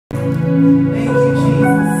Thank you,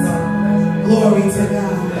 Jesus. Glory to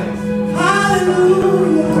God.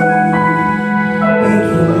 Hallelujah. Thank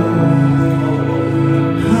you, Lord.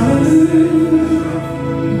 Hallelujah.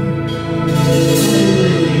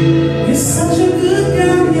 You're such a good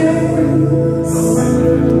God, yes.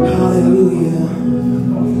 Hallelujah.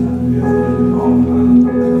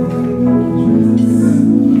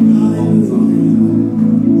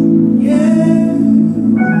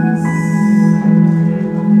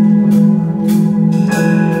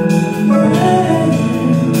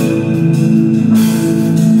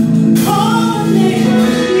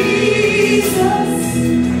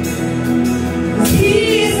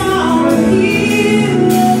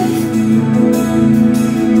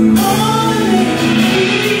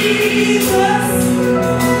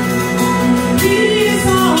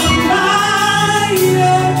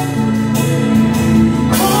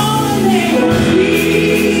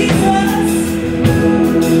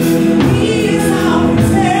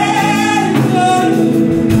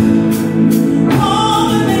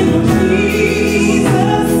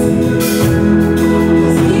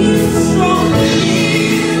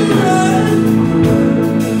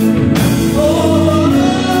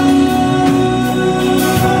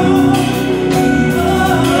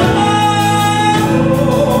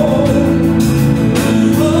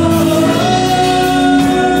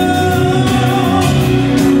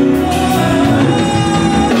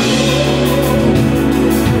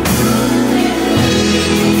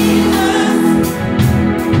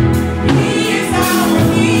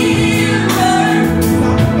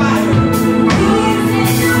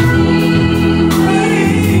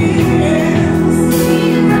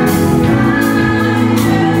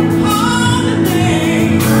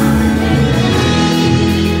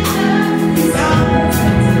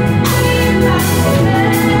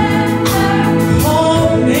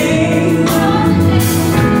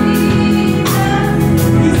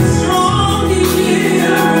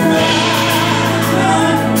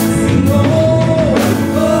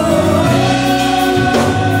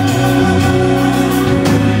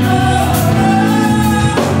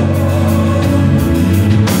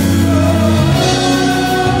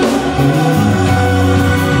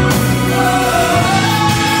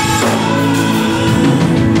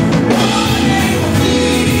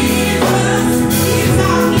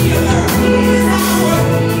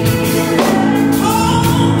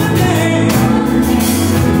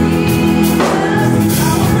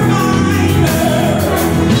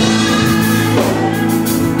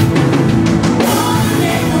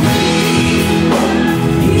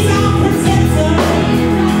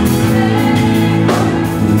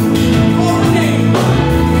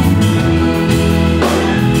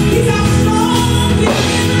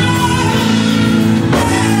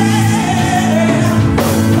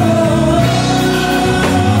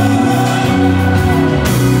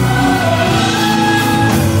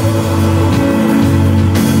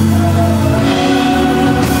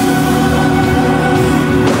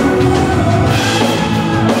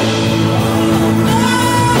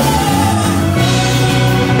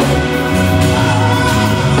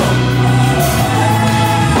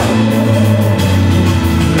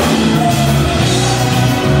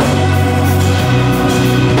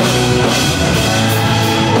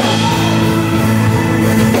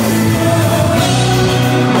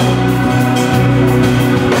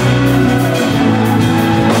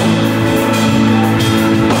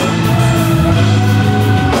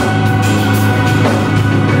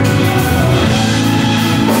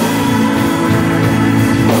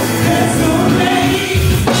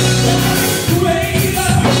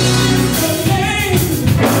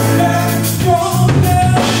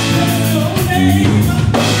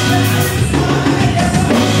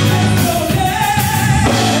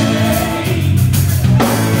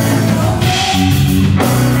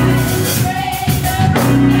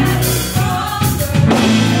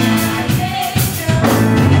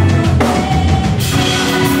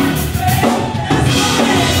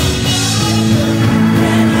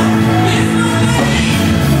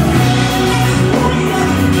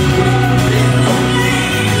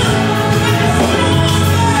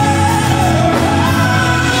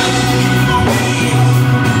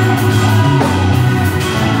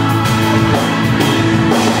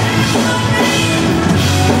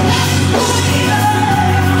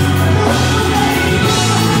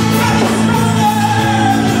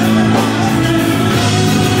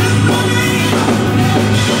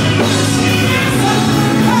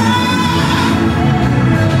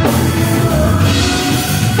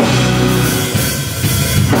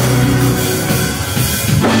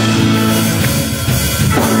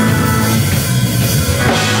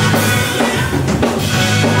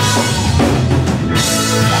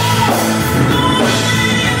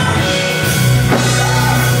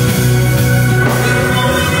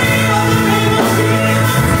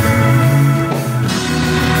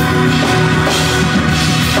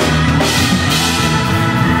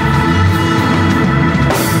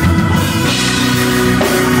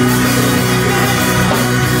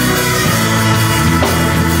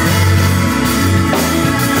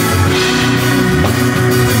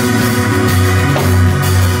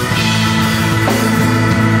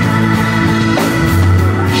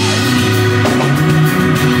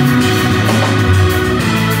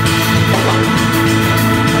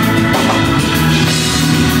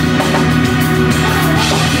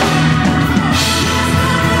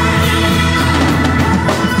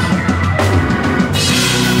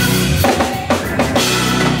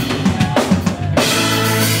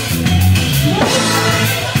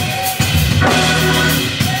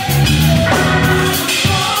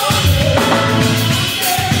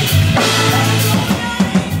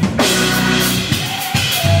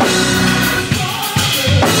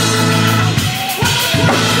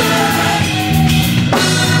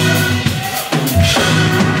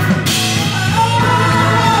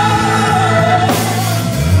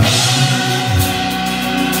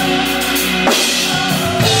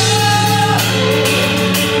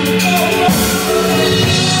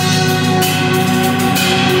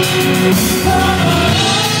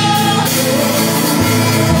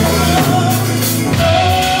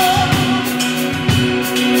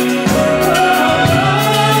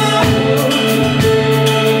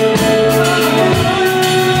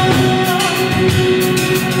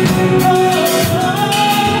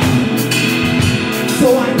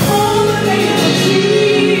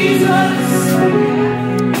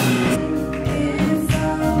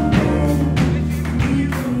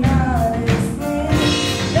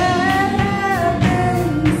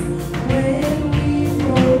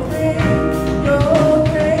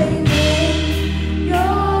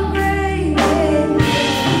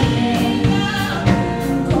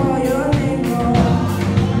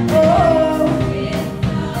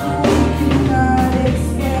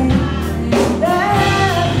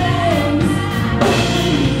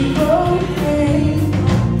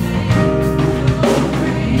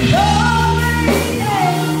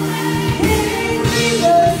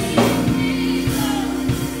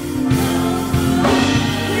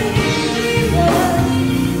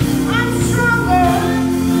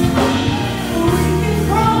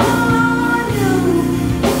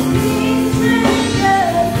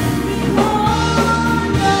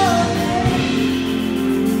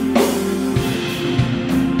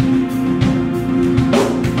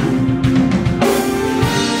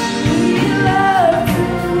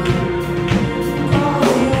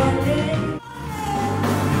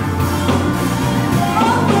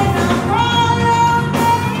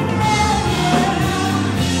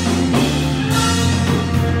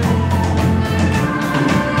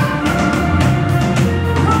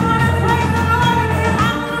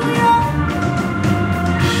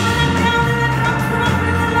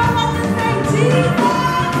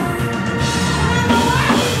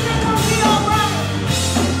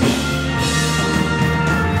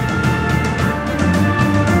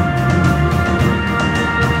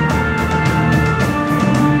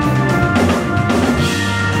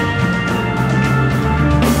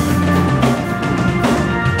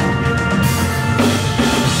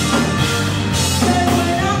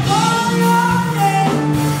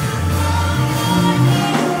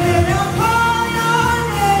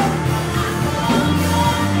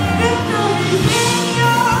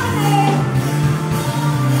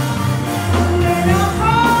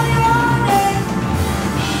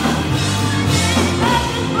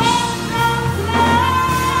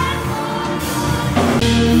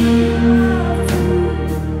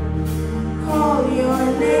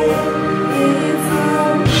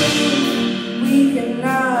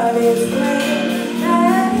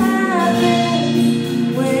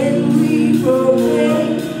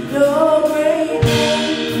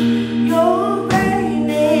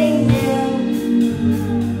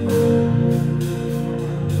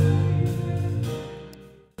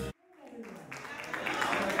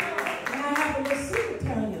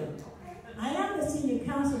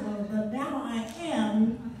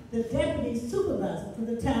 the deputy supervisor for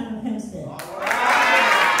the town of Hempstead. All right.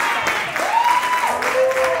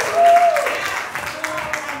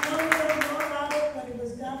 I know you don't know about it, but it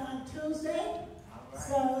was done on Tuesday.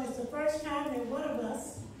 So it's the first time that one of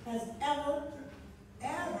us has ever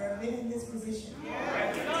been in this position. And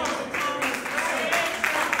if you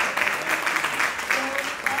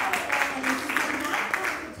cannot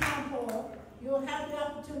come to town hall, you'll have the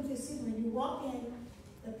opportunity to see when you walk in.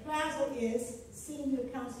 The plaza is Senior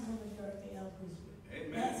Councilwoman Dorothy L.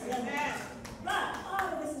 Gooseberry. That's Amen. But all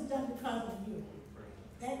of this is done because of you.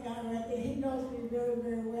 That guy right there, he knows me very,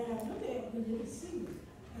 very well. I look at him, you can see me.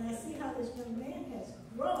 And I see how this young man has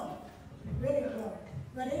grown, really grown.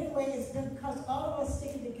 But anyway, it's been because all of us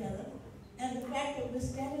sticking together and the fact that we're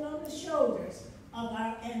standing on the shoulders of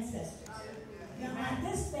our ancestors. Now, on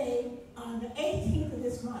this day, on the 18th of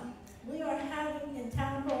this month, we are having in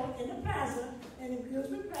Town Hall, in the Plaza, in the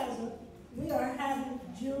Gooseberry Plaza, we are having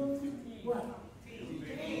June what?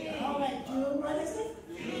 All right, June, what is it?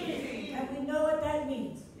 And we know what that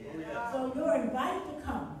means. So you're invited to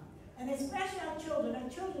come. And especially our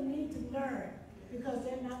children need to learn because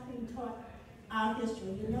they're not being taught our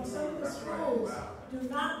history. You know, some of the schools do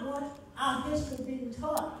not want our history being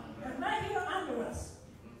taught. And right here under us.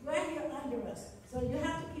 So you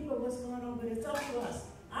have to keep up what's going on, but it's up to us.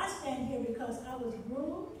 I stand here because I was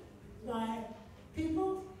groomed by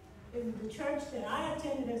people in the church that I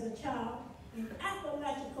attended as a child in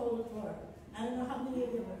Apalachicola, Florida. I don't know how many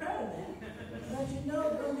of you have heard of that. But you know,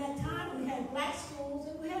 during that time, we had black schools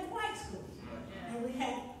and we had white schools. And we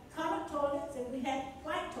had colored toilets and we had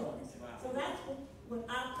white toilets. So that's what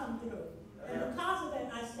I've come through. And because of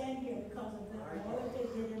that, I stand here because of all that they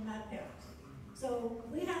did in my parents. So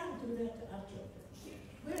we have to do that to our children.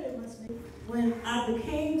 Really must be. When I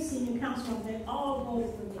became senior councilman, they all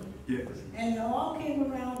voted for me. Yes. And they all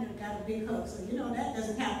came around and got a big hug. So, you know, that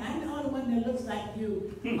doesn't happen. I'm the only one that looks like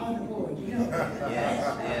you on the board, you know.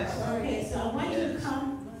 Yes. Okay, so I want you to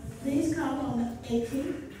come. Please come on the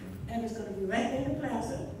 18th. And it's going to be right there in the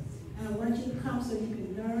plaza. And I want you to come so you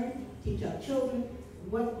can learn, teach our children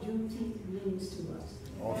what Juneteenth means to us.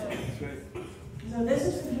 Awesome. So this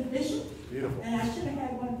is for you, Bishop. Beautiful. And I should have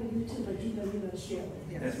had one for you too, but you know you're going to share with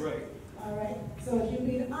me. That's right. All right. So if you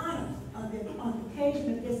be honored on the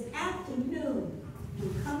occasion of this afternoon,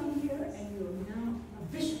 you're coming here and you're now a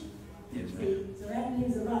bishop. Yes, see, so that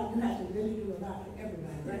means a lot. You have to really do a lot for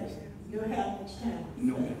everybody, right? You don't have much time.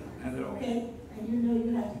 No, not at all. Okay? And you know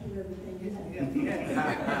you have to do everything you have to do.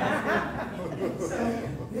 So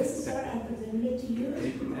this is what I'm presenting it to you.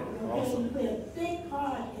 Okay, you play a big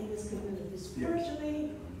part in this community,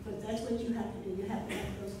 spiritually, but that's what you have to do. You have to help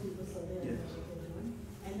those people so they know what they're doing.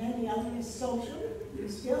 And then the other is social. You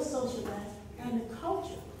still socialize. And the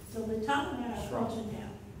culture. So we're talking about our culture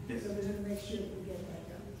now. So we're going to make sure that we get that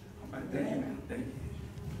done. All right, thank you, man. Thank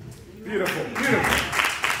you. Beautiful, beautiful.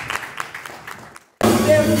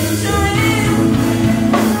 Their future is,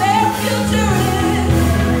 their future is,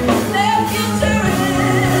 their future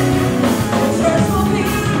is, the church will be,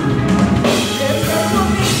 their church will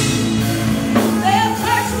be, their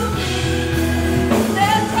church will be,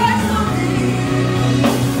 their church will be.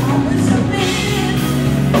 I wish I've been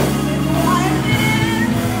who I've been,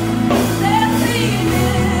 their dream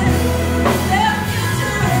is, their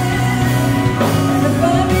future is, and it's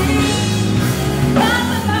gonna be,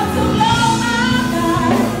 God's about to blow my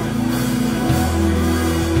mind.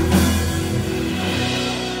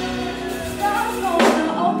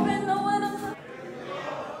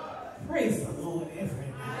 Praise the Lord,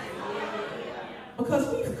 everybody. Because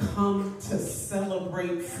we've come to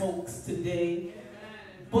celebrate folks today,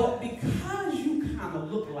 but because you kind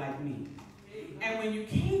of look like me, and when you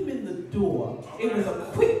came in the door, it was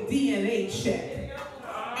a quick DNA check,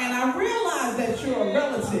 and I realized that you're a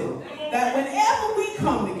relative, that whenever we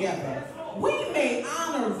come together, we may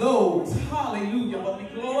honor those, hallelujah, but we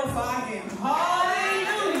glorify him,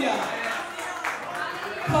 hallelujah.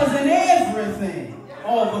 Because in everything,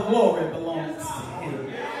 all the glory belongs to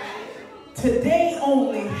him. Today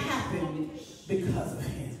only happened because of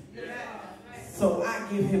him. So I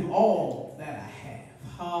give him all that I have.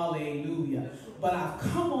 Hallelujah. But I've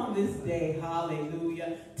come on this day,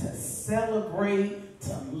 hallelujah, to celebrate,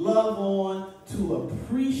 to love on, to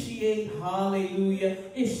appreciate, hallelujah.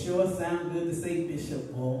 It sure sounds good to say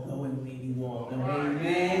Bishop Waldo and Lady Waldo.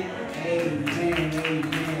 Amen, amen,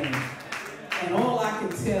 amen. And all I can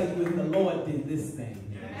tell you is the Lord did this thing.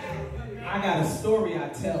 I got a story I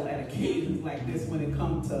tell at occasions like this when it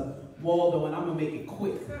comes to Waldo, and I'm going to make it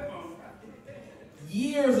quick.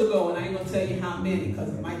 Years ago, and I ain't going to tell you how many because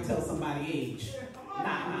it might tell somebody's age.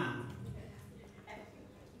 Not mine.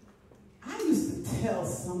 I used to tell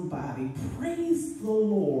some somebody, praise the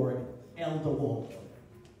Lord, Elder Waldo.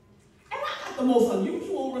 And I got the most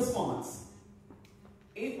unusual response.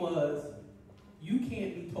 It was, you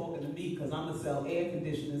can't be talking to me because I'm going to sell air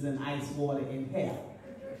conditioners and ice water in hell.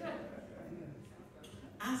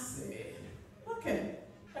 I said, okay,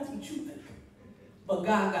 that's what you think. But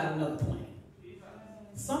God got another plan.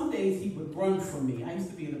 Some days he would run from me. I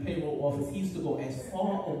used to be in the payroll office. He used to go as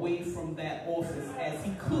far away from that office as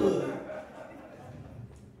he could.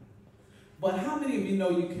 But how many of you know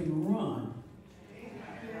you can run,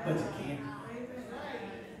 but you can't?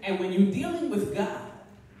 And when you're dealing with God,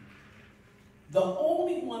 the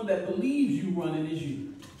only one that believes you running is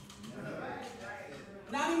you.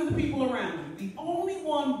 Not even the people around you. The only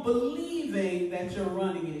one believing that you're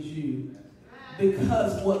running is you.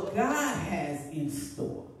 Because what God has in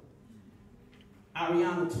store.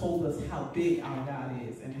 Ariana told us how big our God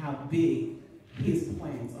is and how big his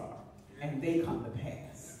plans are. And they come to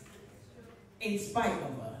pass. In spite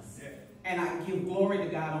of us. And I give glory to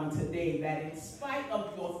God on today that in spite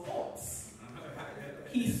of your thoughts,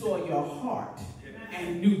 he saw your heart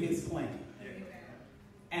and knew his plan.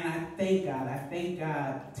 And I thank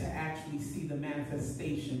God to actually see the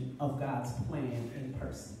manifestation of God's plan in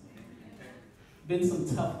person. Been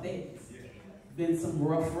some tough days, been some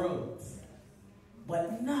rough roads,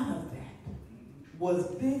 but none of that was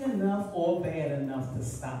big enough or bad enough to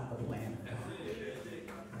stop the plan of God.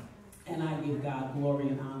 And I give God glory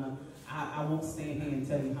and honor. I won't stand here and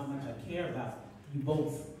tell you how much I care about you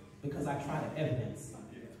both because I try to evidence.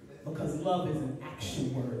 Because love is an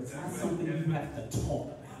action word. It's not something you have to talk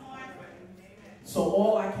about. So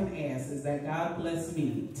all I can ask is that God bless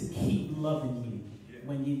me to keep loving you.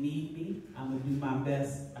 When you need me, I'm going to do my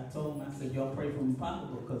best. I told him, I said, y'all pray for my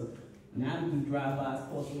pocketbook because now we do drive-bys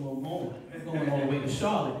cost a little more. I'm going all the way to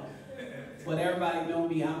Charlotte. But everybody know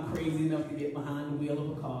me, I'm crazy enough to get behind the wheel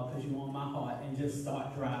of a car because you're on my heart and just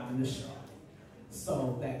start driving to Charlotte.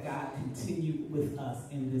 So that God continue with us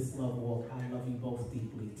in this love walk. I love you both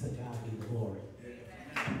deeply. To God be the glory.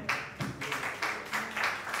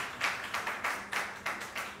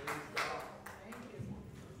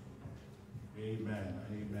 Amen.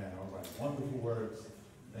 Amen. All right. Wonderful words.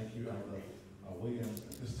 Thank you, Elder Williams.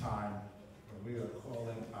 At this time, we are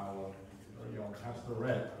calling our very own Pastor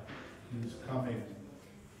Red. He's coming.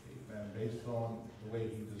 Amen. Based on the way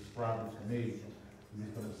he described it to me, he's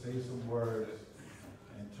going to say some words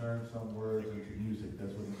and turn some words into music.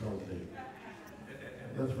 That's what he told me.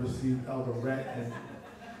 Let's receive Elder Red. And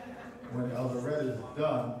when Elder Red is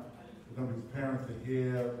done, we're going to be preparing to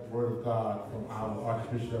hear the word of God from our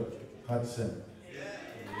Archbishop Hudson.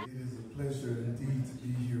 It is a pleasure indeed to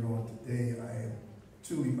be here on today. I am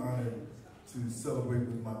truly honored to celebrate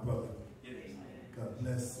with my brother. God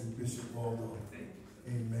bless you, Bishop Waldo.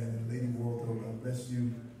 Amen. And Lady Waldo, God bless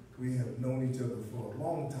you. We have known each other for a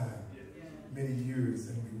long time, many years,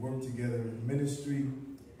 and we worked together in ministry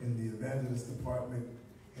in the evangelist department,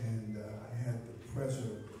 and I had the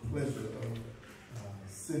pleasure of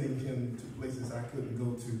sending him to places I couldn't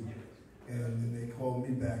go to. And then they called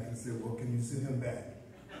me back and said, well, can you send him back?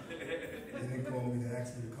 They didn't call me to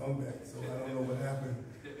ask me to come back, so I don't know what happened.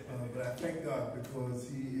 But I thank God because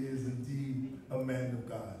he is indeed a man of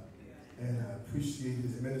God. And I appreciate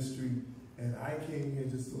his ministry. And I came here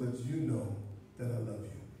just to let you know that I love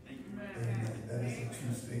you. Amen. That is a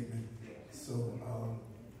true statement. So, all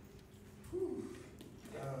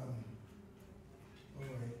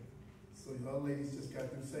right. So y'all ladies just got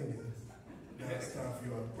through singing. Now it's time for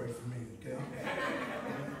y'all to pray for me, okay?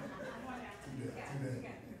 Do that.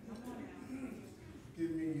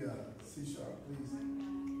 Give me C#, please.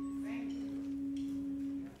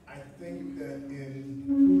 I think that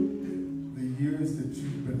in the years that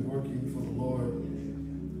you've been working for the Lord,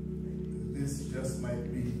 this just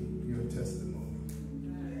might be your testimony.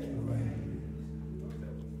 All right.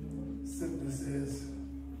 Simply says,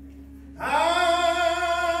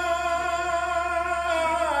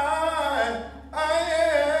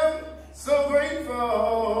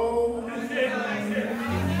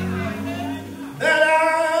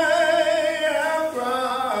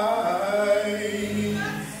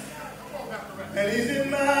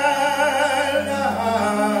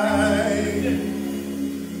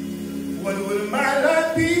 what would my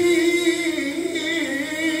life be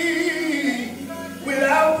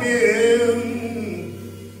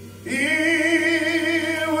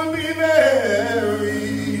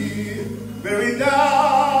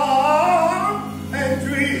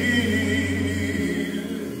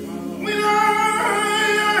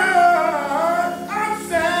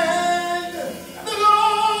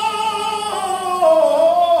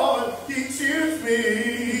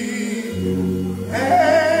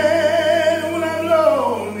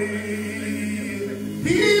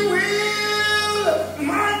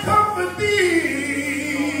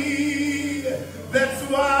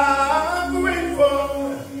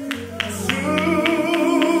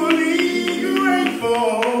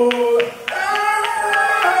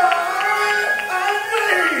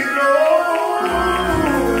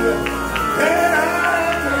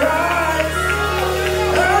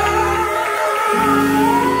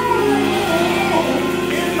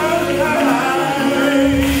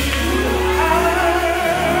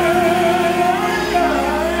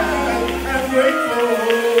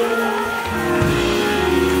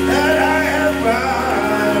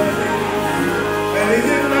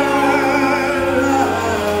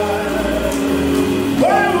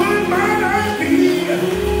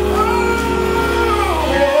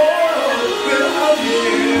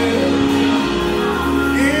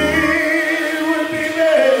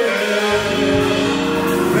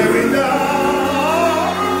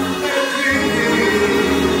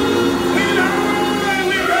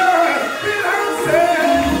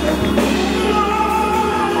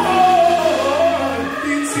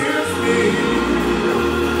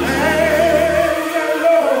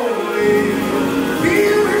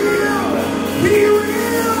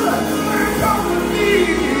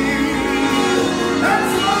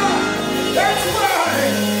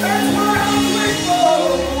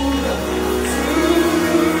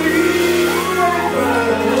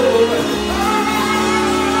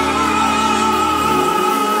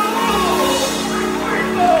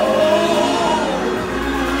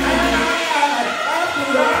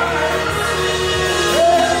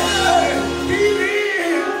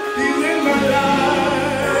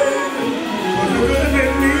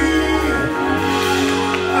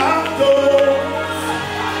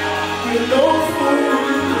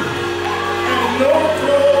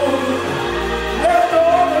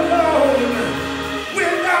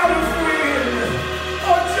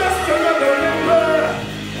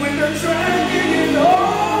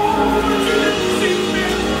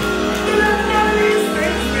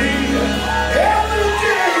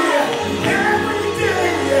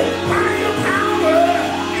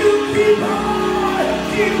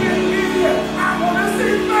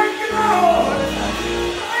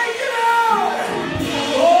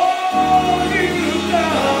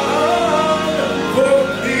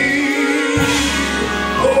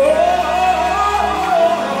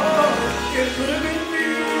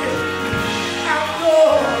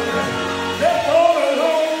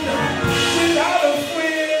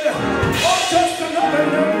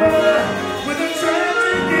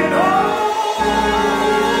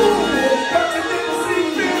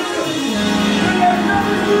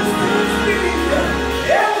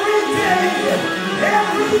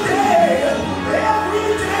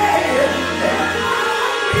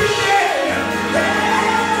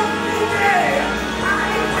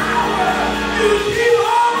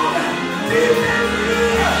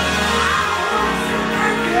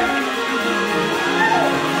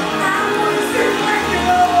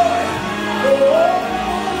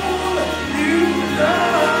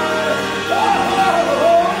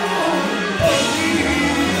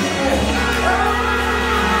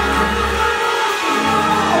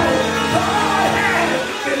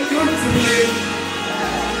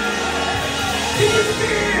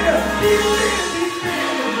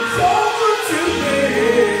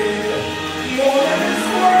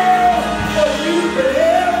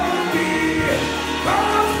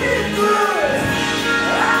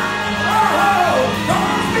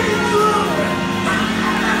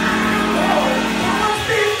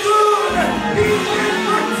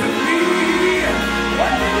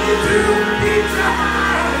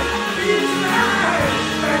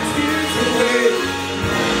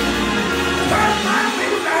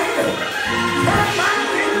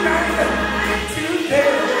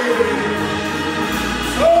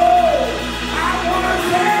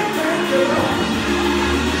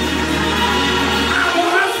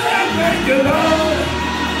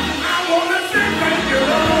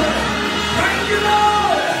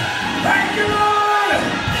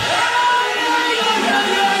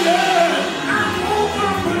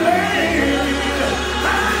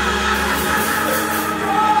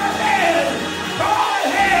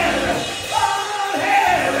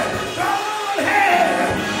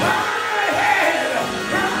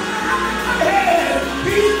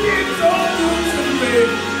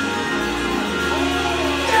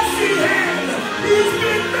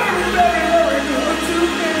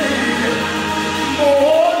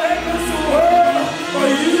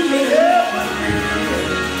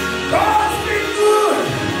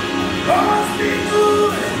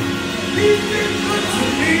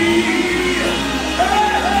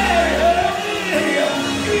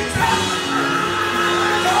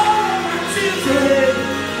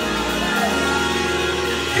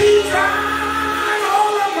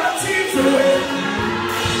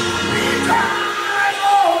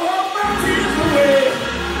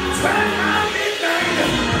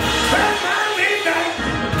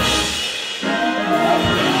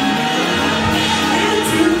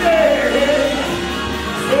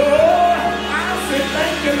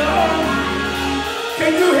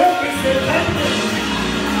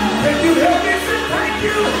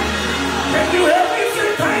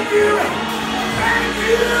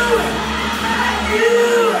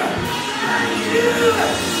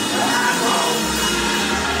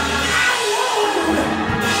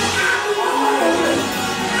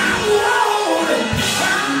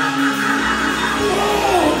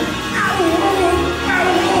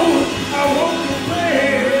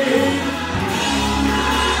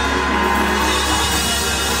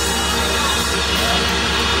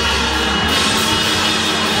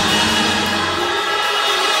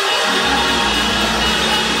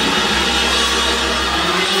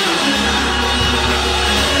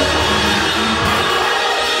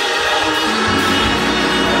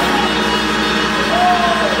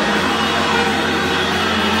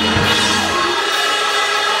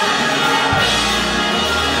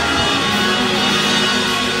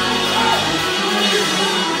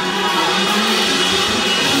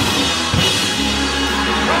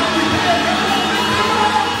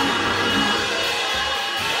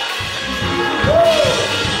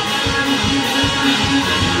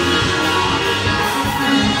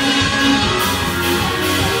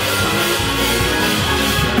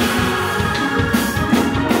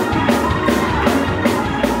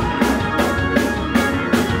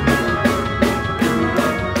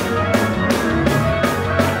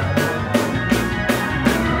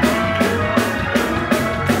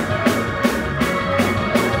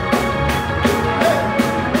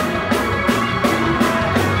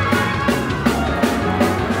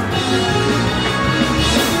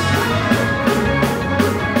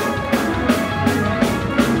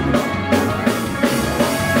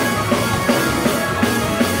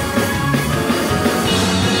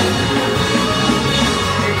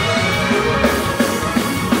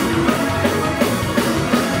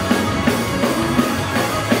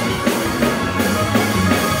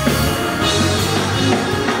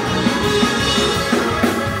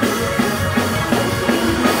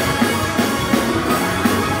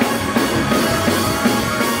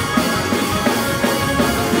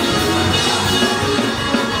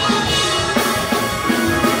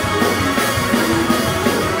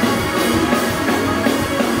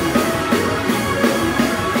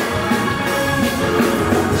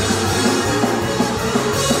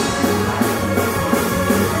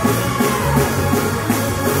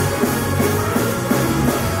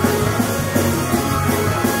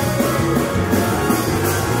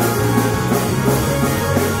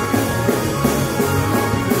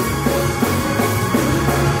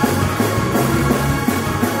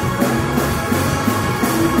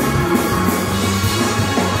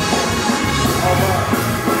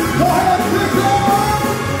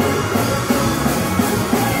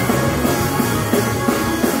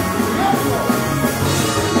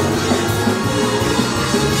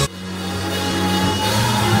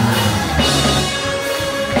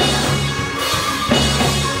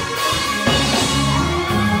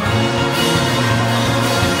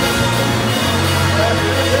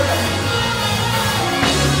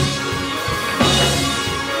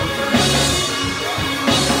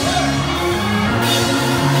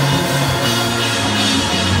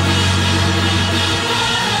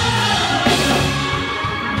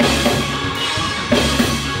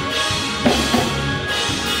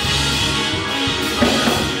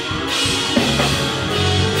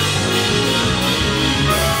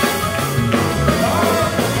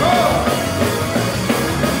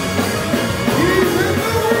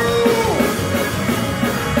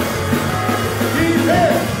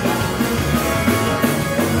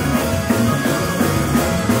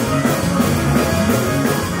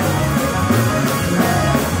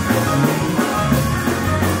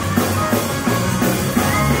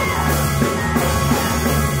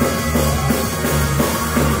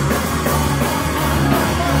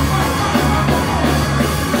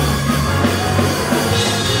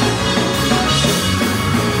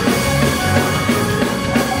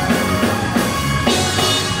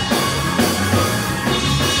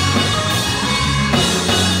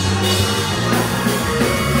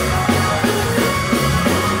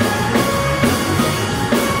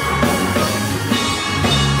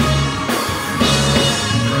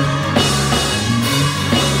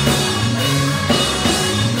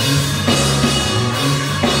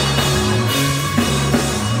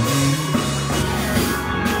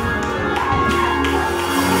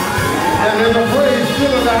And there's a praise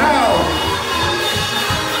still in the house.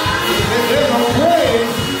 And there's a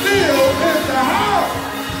praise still in the house.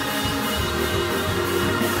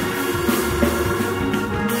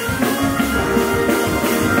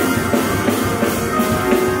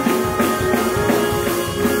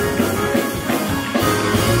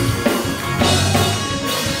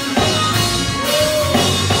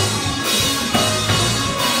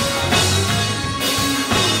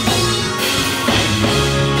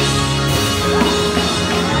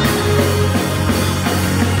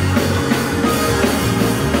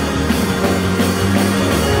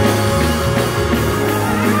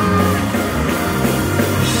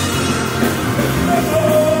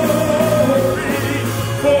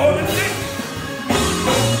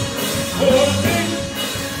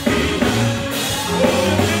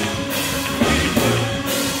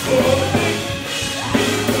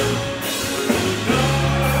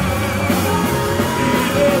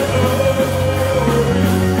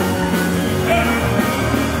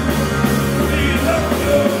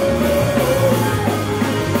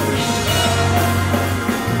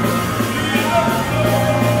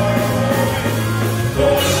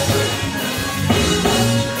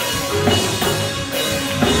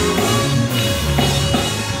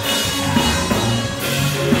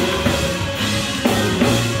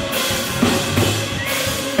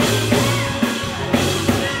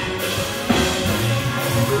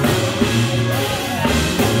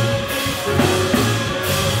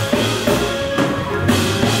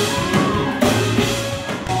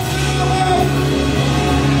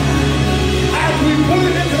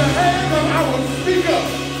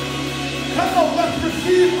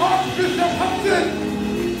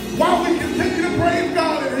 While we continue to praise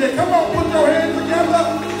God in here, come on, put your hands together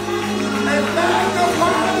and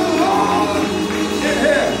magnify the Lord in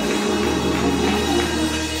here.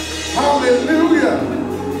 Hallelujah.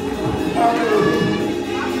 Hallelujah.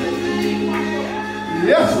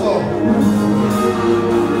 Yes, Lord.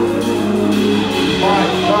 My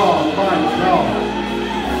God, my God.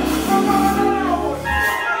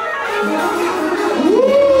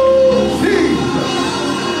 Woo, Jesus.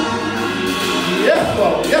 Yes,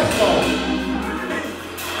 Lord. Yes, Lord.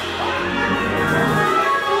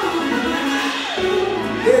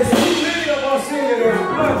 There's too many of us in here that's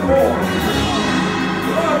blood born,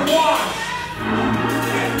 blood washed,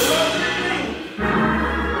 and blood redeemed.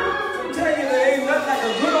 So tell you there ain't nothing like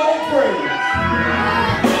a good old praise.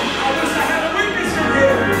 I wish I had a witness in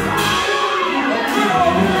here. A good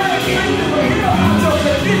old praise make you forget about your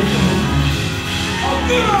condition. A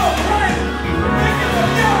good old praise make you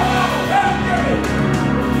forget about a bad day.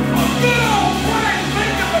 A good old praise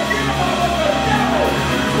make you forget about what the devil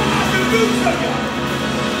tried to do to you.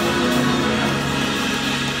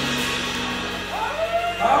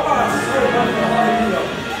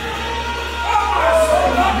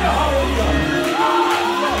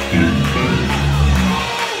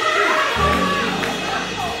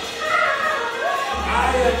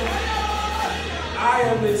 I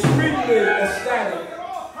am extremely ecstatic.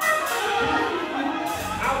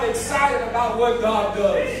 I'm excited about what God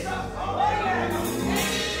does.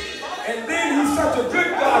 And then He's such a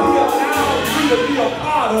good God, He allows me to be a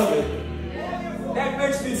part of it. That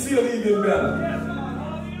makes me feel even better.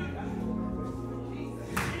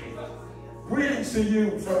 Greetings to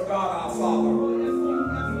you from God our Father,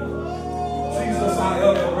 Jesus our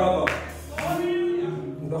elder brother,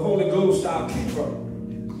 the Holy Ghost our keeper.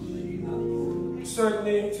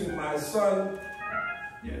 Certainly to my son,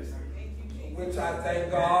 which I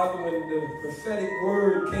thank God when the prophetic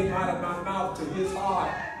word came out of my mouth to his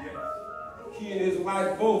heart. He and his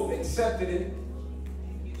wife both accepted it.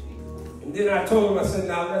 And then I told him, I said,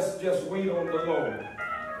 now let's just wait on the Lord.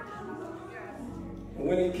 And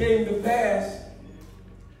when it came to pass,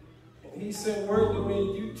 and he sent word to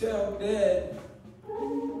me, you tell Dad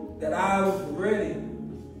that I was ready.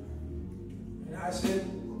 And I said,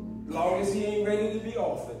 as long as he ain't ready to be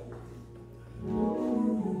offered.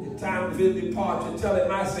 The time of his departure, tell him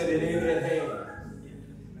I said it ain't at hand.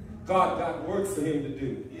 God got work for him to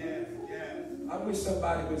do. I wish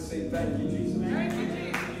somebody would say thank you, Jesus.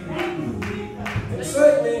 And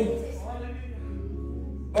certainly,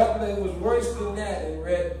 Butler was worse than that in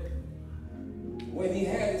Red when he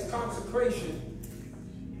had his consecration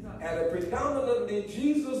at a predominantly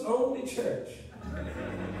Jesus-only church.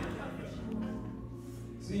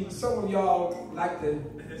 See, some of y'all like to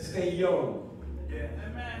stay young.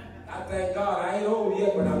 I thank God I ain't old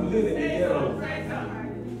yet, but I'm living to get old.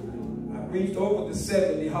 I reached over to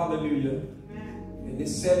 70, hallelujah. And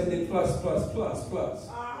it's 70 plus.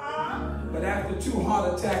 But after 2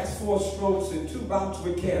 heart attacks, 4 strokes, and 2 bouts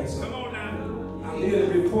with cancer, I I'm here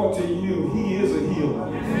to report to you, he is a healer.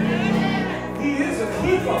 He is a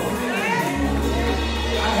keeper.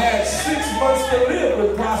 I had 6 months to live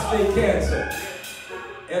with prostate cancer.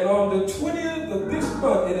 And on the 20th of this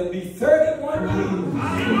month, it'll be 31 years.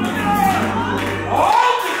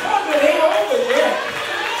 All because it ain't over yet.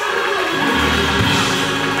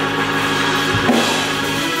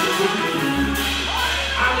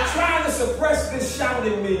 I'm trying to suppress this shout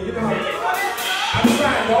in me, you know. I'm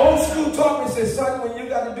trying. The old school taught me, said, son, when you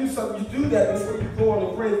got to do something, you do that before you go on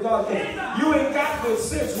and praise God. You ain't got good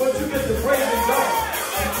sense once you get to praising God.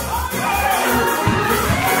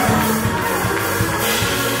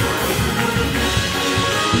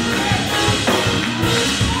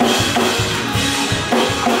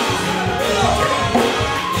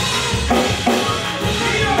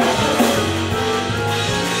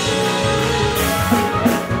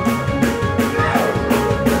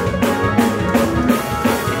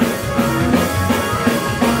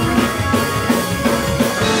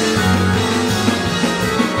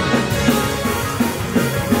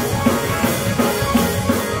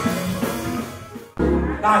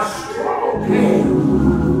 Thy strong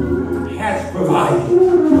hand has provided.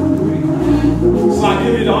 So I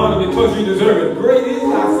give you the honor because you deserve it. Great is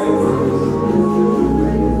thy faithfulness,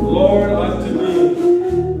 Lord, unto me.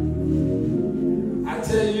 I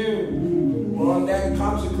tell you, on that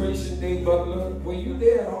consecration day, Butler, were you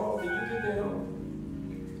there at all? Did you get there at all?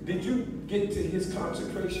 Did you get to his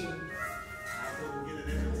consecration? I didn't get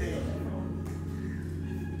an invitation.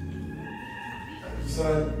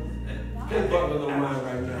 Son, that Butler don't mind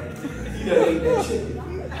right now. He done ate that chicken.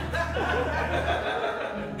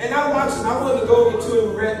 And I watched him. I wanted to go over to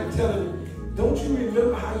him and tell him, don't you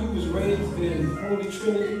remember how you was raised in Holy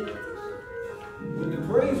Trinity? When the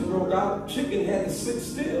praise broke out, chicken had to sit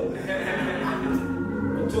still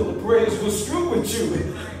until the praise was through with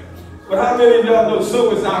you. But how many of y'all know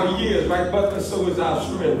so is our years, right, Butler? So is our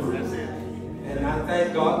strength. And I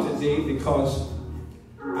thank God today because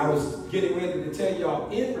I was getting ready to tell y'all,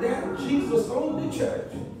 in that Jesus-only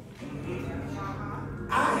church,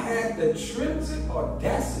 I had the intrinsic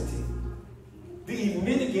audacity, the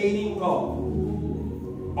mitigating God,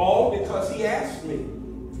 all because he asked me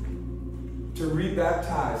to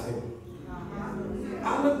rebaptize him.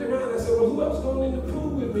 I looked around and I said, well, who else going in the pool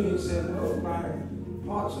with me? He said, no, my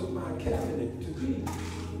parts of my cabinet to be.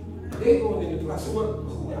 They going in the pool. I said, well,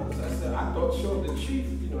 who else? I said, I thought sure the chief,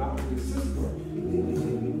 I was the assistant.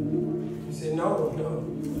 He said, no.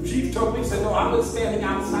 The chief told me, he said, no, I'm standing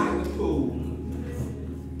outside the pool.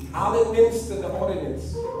 I'll administer the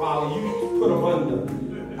ordinance while you put them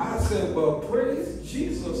under. I said, well, praise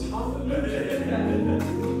Jesus, hallelujah.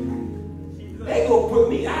 They gonna put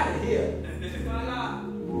me out of here.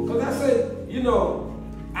 Because I said,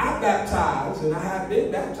 I baptized, and I have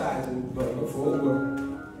been baptizing for over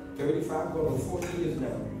 35, going on 40 years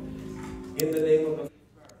now. In the name of the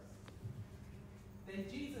Then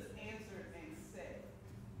Jesus answered and said,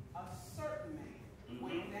 a certain man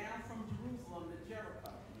went down from Jerusalem to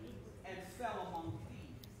Jericho and fell among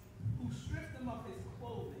thieves, who stripped him of his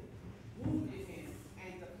clothing, wounded him,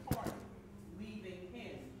 and departed, leaving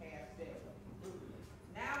him half dead.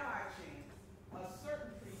 Now by chance, a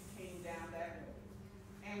certain priest came down that way,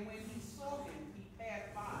 and when he saw him, he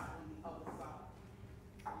passed by on the other side.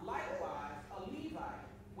 Likewise, a Levite,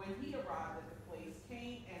 when he arrived at the place,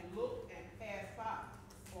 came and looked and passed by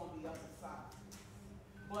on the other side.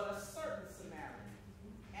 But a certain Samaritan,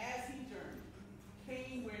 as he journeyed,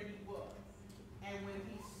 came where he was, and when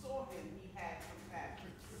he saw him, he had compassion.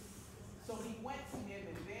 So he went to him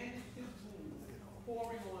and bandaged his wounds,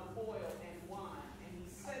 pouring on oil and wine, and he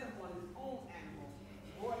set him on his own animal,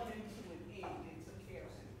 brought him to an inn, and took care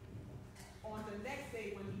of him. On the next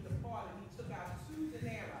day when he departed, he took out 2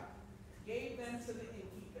 denarii, gave them to the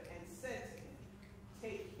innkeeper, and said to him,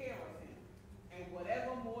 take care of him, and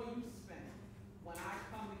whatever more you spend, when I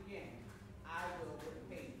come again, I will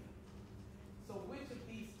repay you. So which of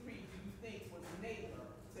these 3 do you think was neighbor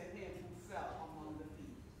to him who fell among the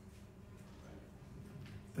thieves?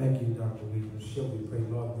 Thank you, Dr. Weaver. Shall we pray,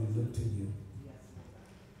 Lord, we look to you. Yes.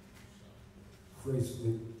 Grace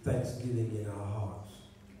with thanksgiving in our hearts.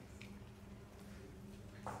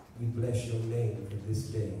 We bless your name for this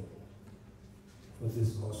day, for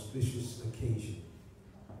this auspicious occasion.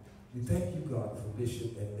 We thank you, God, for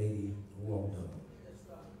Bishop and Lady Waldo,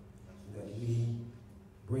 that we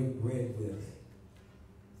break bread with.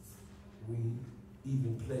 We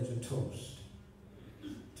even pledge a toast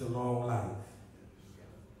to long life,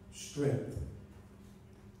 strength,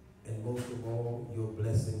 and most of all, your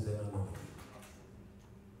blessings and anointing.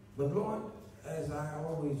 But Lord, as I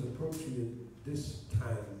always approach you at this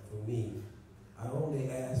time for me, I I only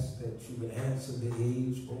ask that you would answer the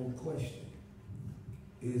age-old question.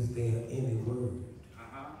 Is there any word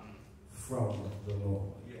from the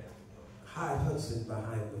Lord? Hide Hudson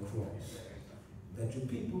behind the cross. That your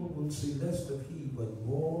people would see less of he, but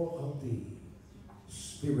more of thee.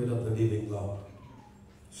 Spirit of the living God.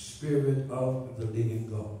 Spirit of the living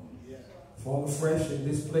God. Fall afresh in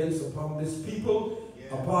this place upon this people,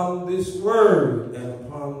 upon this word, and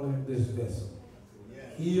upon this vessel.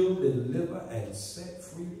 Heal, deliver, and set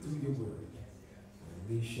free through your word. And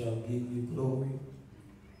we shall give you glory.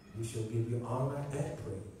 We shall give you honor and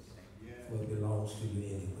praise. For it belongs to you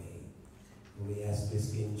anyway. And we ask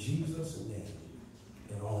this in Jesus' name.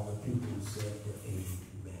 And all the people said amen.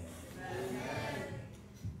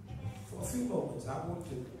 For a few moments, I want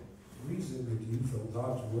to reason with you from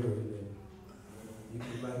God's word. And you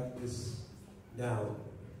can write this down.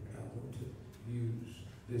 I want to use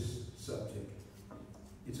this subject.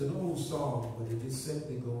 It's an old song, but it just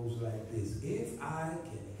simply goes like this. If I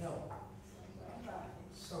can help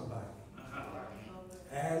somebody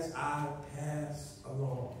as I pass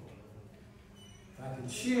along, if I can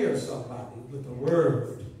cheer somebody with a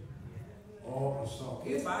word or a song,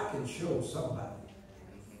 if I can show somebody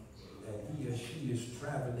that he or she is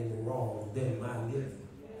traveling wrong, then my living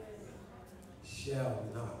shall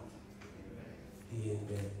not be in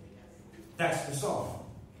vain. That's the song.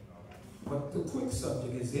 But the quick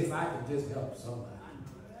subject is if I can just help somebody.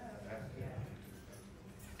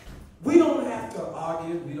 We don't have to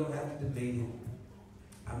argue. We don't have to debate it.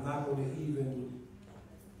 I'm not going to even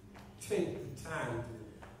take the time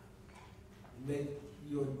to make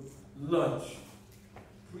your lunch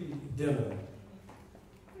pre-dinner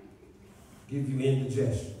give you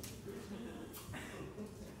indigestion.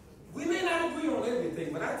 We may not agree on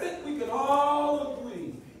everything, but I think we can all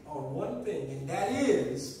agree on one thing, and that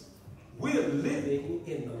is we're living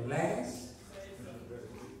in the last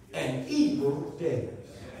and evil days.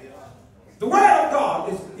 The word of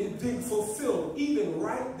God is being fulfilled even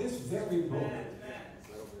right this very moment.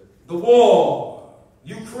 The war,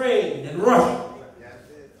 Ukraine and Russia,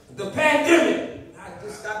 the pandemic. I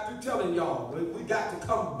just got through telling y'all, we got to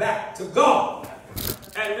come back to God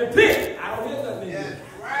and repent. I don't hear nothing here.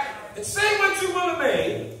 And say what you want to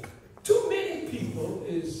make. Too many people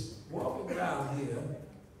is walking around here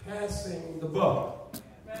passing the buck,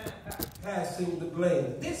 passing the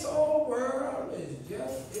blame. This whole world is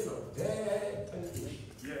just in a bad condition.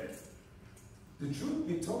 The truth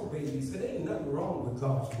be told, babies, there ain't nothing wrong with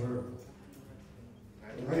God's word.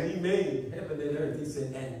 And when he made heaven and earth, he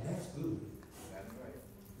said, and that's good.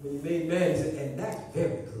 When he made man, he said, and that's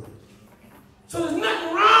very good. So there's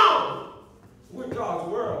nothing wrong with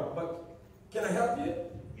God's word. But can I help you?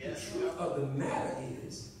 The truth of the matter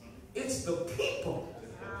is, it's the people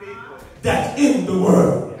that's in the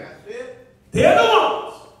world. They're the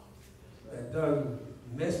ones that done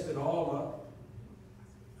messed it all up.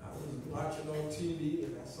 I was watching on TV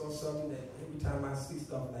and I saw something that every time I see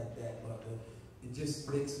stuff like that, it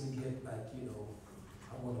just makes me get like,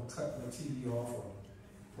 I want to cut my TV off or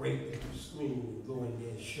break the screen and go in there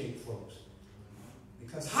and shake folks.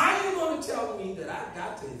 Because how are you going to tell me that I've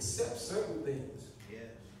got to accept certain things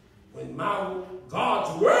when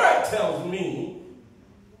God's word tells me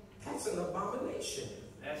that's an abomination?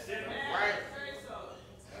 That's it. Right.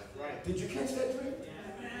 That's right. Did you catch that dream?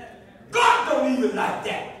 God don't even like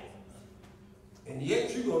that. And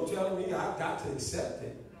yet you're going to tell me I've got to accept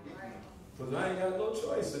it. Because I ain't got no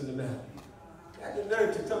choice in the matter. I had the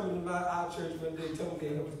nerve to come into our church one day, tell me they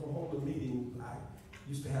was going to hold a meeting. I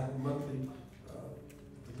used to have a monthly,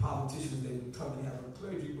 the politicians, they would come and have a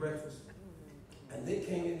clergy breakfast. And they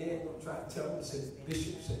came in there and tried to tell me, said,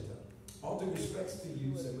 Bishop said, all due respects to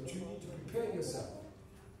you, said, but you need to prepare yourself.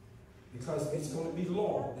 Because it's going to be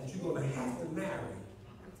law that you're going to have to marry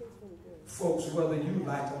folks whether you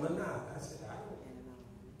like them or not. I said, I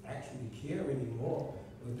don't actually care anymore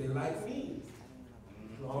if they like me.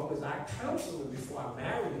 As long as I counsel them before I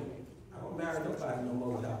marry them. I don't marry nobody no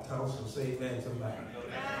more without counsel. Say amen to somebody.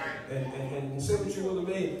 And say what you will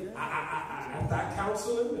to me. After I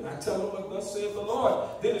counsel them and I tell them what thus saith the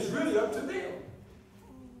Lord, then it's really up to them.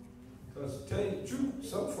 Because to tell you the truth,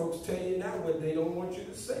 some folks tell you now what they don't want you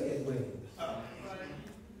to say it with.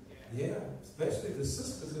 Yeah, especially the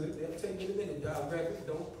sisters, they'll tell you in a minute, y'all rather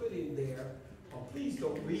don't put in there, or please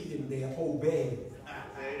don't read in there, obey.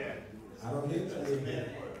 I don't hear that in there.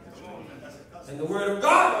 And the word of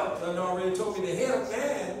God already told me the head of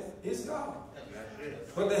man is God.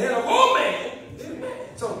 But the head of all man is man.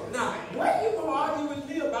 So now, what are you going to argue with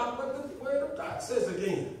me about what the word of God says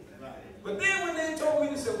again? But then when they told me,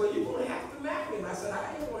 they said, well, you're going to have to marry him. I said,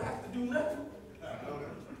 I ain't going to have to do nothing.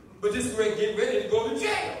 but just get ready to go to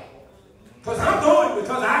jail. Because I'm going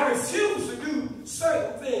because I refuse to do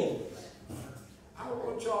certain things. I don't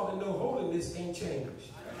want y'all to know holiness ain't changed.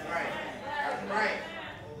 That's right. That's right.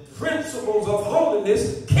 Principles of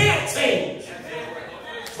holiness can't change.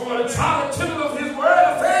 For the child of his word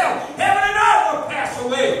will fail. Heaven and earth will pass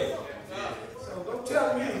away. So don't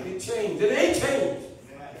tell me it changed. It ain't changed.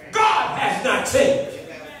 God has not changed.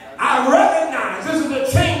 I recognize this is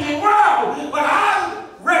a changing world, but I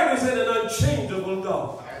represent an unchangeable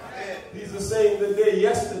God. He's the same today,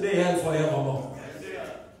 yesterday, and forevermore.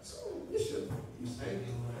 So, Bishop, you say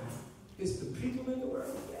it's the people in the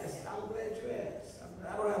world? Yes, I'm glad you asked.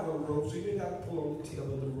 I don't have a rope, so you ain't got to pull on the tail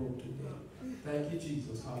of the rope today. Thank you,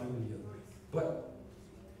 Jesus. Hallelujah. But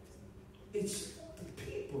it's the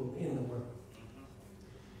people in the world.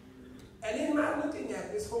 And in my looking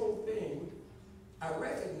at this whole thing, I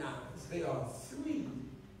recognize there are three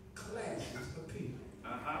classes of people.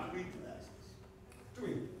 Three classes.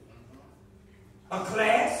 Three. A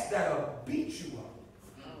class that'll beat you up.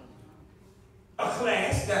 A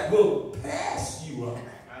class that will pass you up.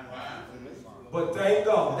 But thank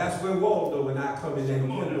God, that's where Waldo and I come in and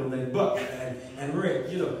handle and Buck and Rick.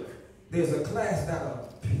 You know, there's a class that'll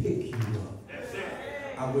pick you up.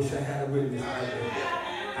 I wish I had a witness right there.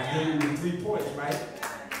 I gave you the 3 points, right?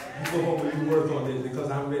 You go home and you work on this because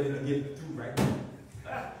I'm ready to get through right now.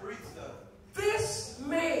 This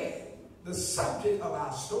man, the subject of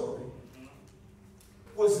our story,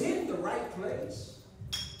 was in the right place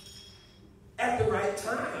at the right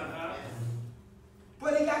time.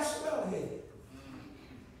 But he got swell-headed.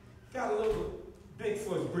 Got a little big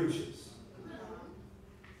for his breeches.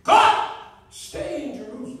 God, stay in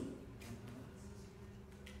Jerusalem.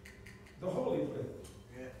 The holy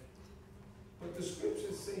place. But the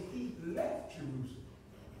scriptures say he left Jerusalem.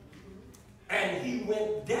 And he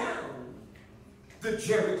went down the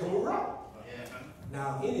Jericho road.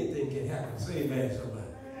 Now, anything can happen. Say amen, somebody.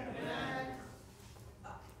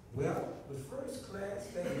 Well, the first class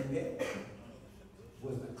that he met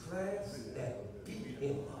was the class that beat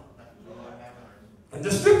him up. And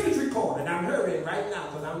the scriptures record, and I'm hurrying right now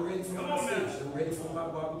because I'm ready for my fish. I'm ready for my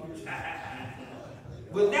barbecue.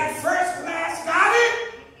 When that first class got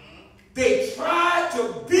it, they tried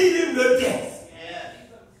to beat him to death.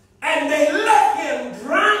 And they left him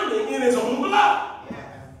drowning in his own blood.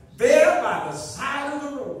 There by the side of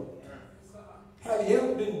the road. Have you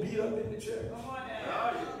ever been beat up in the church?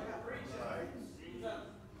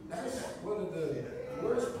 That's one of the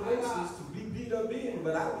worst places to be beat up in.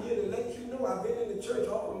 But I'm here to let you know I've been in the church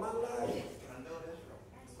all of my life.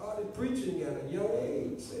 Started preaching at a young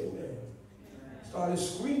age. Amen. Started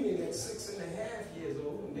screaming at 6.5 years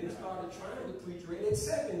old. And then started trying to preach right at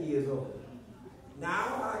 7 years old.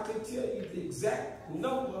 Now I can tell you the exact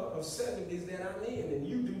number of 70s that I'm in, and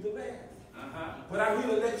you do the math. But I'm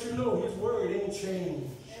here to let you know his word ain't changed.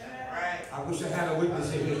 I wish I had a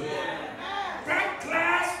witness in here. That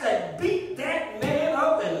class that beat that man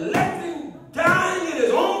up and left him dying in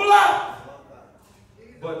his own blood.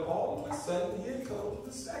 But all of a sudden, here comes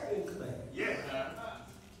the second class.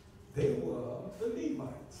 They were the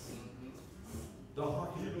Levites. The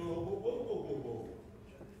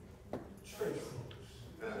church folks.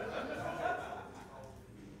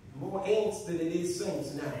 More ants than it is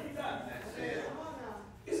saints now.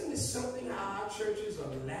 Isn't this something how our churches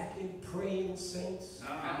are lacking praying saints?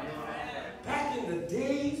 Back in the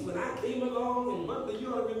days when I came along, and Butler,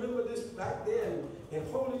 you ought to remember this back there in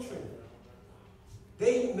Holy Trinity.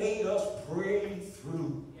 They made us pray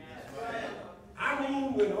through. I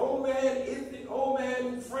mean, when old man Ithan, old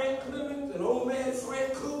man Frank Clemens, and old man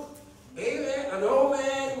Frank Cook, amen, and old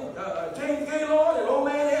man James Gaylord, and old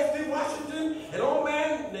man F.D. Washington, and old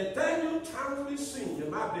man Nathaniel Townley Sr.,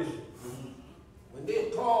 my bishop, when they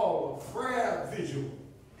called a prayer vigil,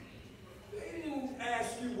 they didn't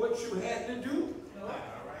ask you what you had to do.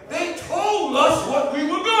 They told us what we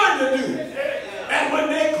were going to do. And when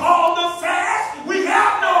they called the fast, we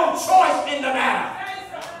have no choice in the matter.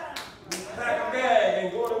 We pack a bag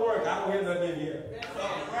and go to work. I don't hear nothing in here.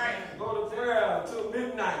 Go to prayer until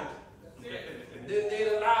midnight. And then they'd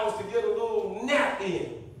allow us to get a little nap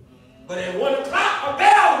in. But at 1 o'clock, a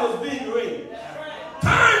bell was being ring.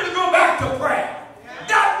 Time to go back to prayer.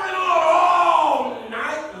 That went on all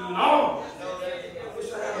night long. I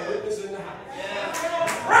wish I had a witness in the house.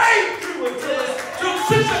 Prayed through until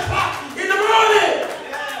 6 o'clock in the morning.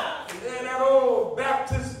 And then that old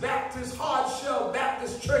Baptist hard shell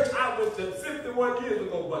Baptist church I went to 51 years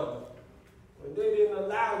ago, but when they didn't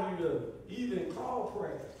allow you to even call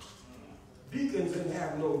prayer, deacons didn't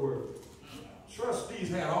have no word. Trustees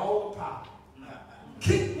had all the power.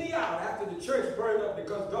 kicked me out after the church burned up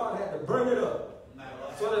because God had to burn it up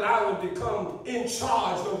so that I would become in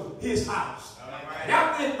charge of his house. And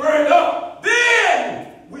after it burned up,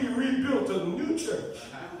 then we rebuilt a new church.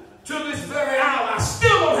 To this very hour, I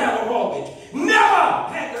still don't have a mortgage. Never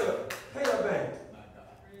had to pay a bank.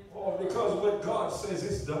 All because what God says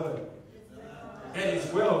is done. And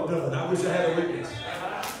it's well done. I wish I had a witness.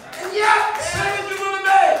 And yet, say what you want to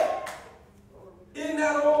make. In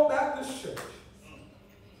that old Baptist church,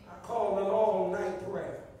 I called an all-night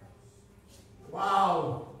prayer.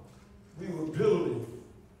 While we were building,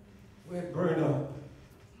 we had burned up.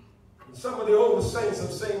 And some of the older saints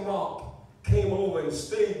of St. Mark came over and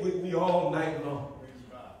stayed with me all night long.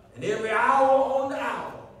 And every hour on the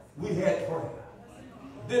hour, we had prayer.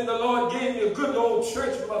 Then the Lord gave me a good old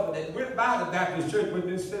church mother that went by the Baptist church but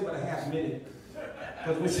didn't stay but a half minute.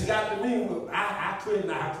 Because when she got to me, I couldn't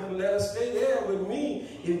let her stay there with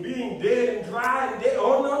me in being dead and dry and dead.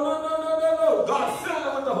 Oh, no. God filled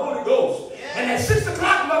her with the Holy Ghost. And at 6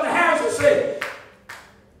 o'clock, Mother Harris would say,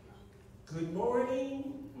 "Good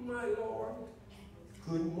morning, my Lord.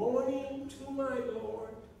 Good morning to my Lord."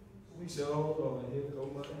 We said, "Oh, Lord, here we go,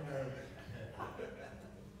 Mother Harris."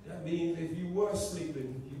 That means if you were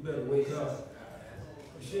sleeping, you better wake up.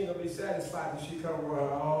 She ain't going to be satisfied if she come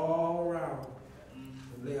all around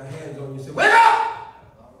and lay her hands on you and say, "Wake up!"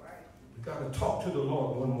 You got to talk to the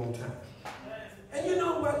Lord one more time. And you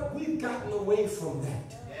know what? We've gotten away from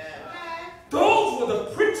that. Those were the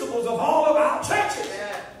principles of all of our churches.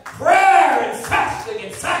 Prayer and fasting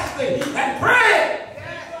and praying.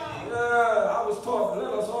 I was taught,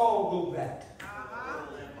 let us all go back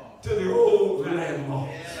to the old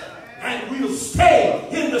landmarks. And we'll stay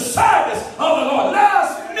in the service of the Lord. Let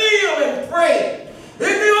us kneel and pray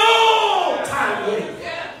in the old time way.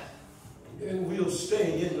 And we'll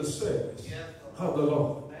stay in the service of the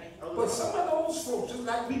Lord. But some of those folks, just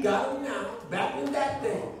like we got them now, back in that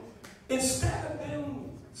day, instead of them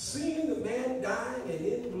seeing the man dying and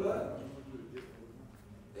in blood,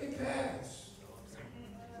 they passed.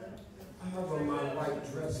 I have on my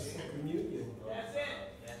white dress for communion. That's it.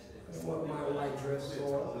 I want my white dress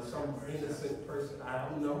for some innocent person. I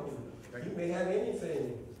don't know. He may have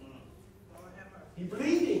anything. He's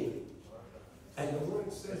bleeding. And the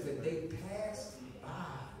word says that they passed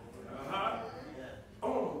by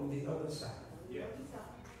on the other side.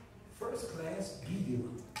 First class beat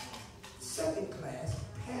him. Second class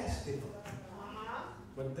passed him.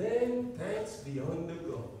 But then, thanks be unto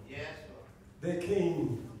God, there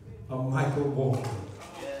came a Michael Waldo.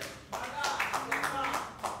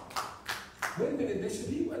 Wait a minute, Bishop,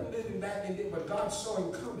 he wasn't living back in there, but God saw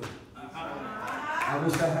him coming. I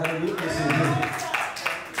wish I had a witness in here.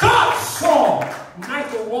 God saw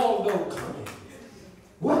Michael Waldo coming.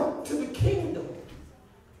 What? To the kingdom.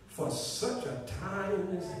 For such a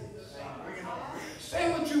time as this.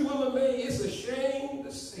 Say what you will of me, it's a shame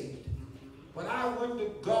to say it. But I would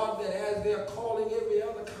to God that as they're calling every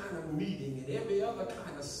other kind of meeting and every other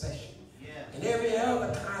kind of session and every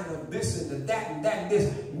other kind of this and that and that and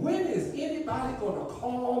this, when is anybody going to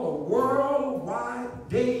call a worldwide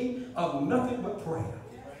day of nothing but prayer?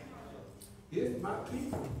 If my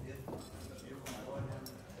people,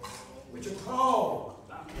 which are called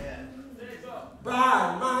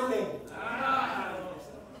by my name,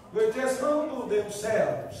 will just humble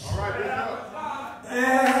themselves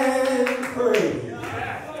and pray,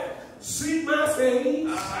 seek my face.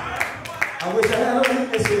 I wish I had a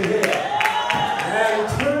witness in here. And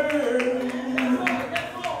turn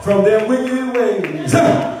from their wicked ways. I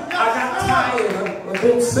got tired of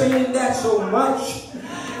them saying that so much.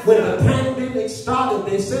 When the pandemic started,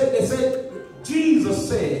 they said, Jesus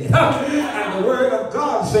said, and the word of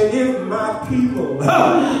God said, if my people,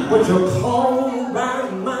 which are called by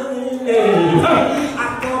my name.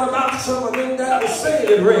 I thought about some of them that was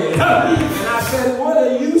saying red. And I said, what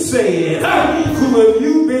are you saying? Who have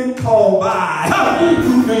you been called by?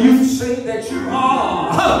 Who do you say that you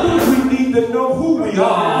are? We need to know who we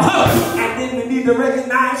are. And then we need to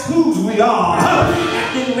recognize whose we are.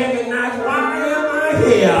 And then recognize why am I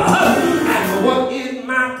here? And what is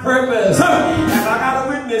my purpose? And I got a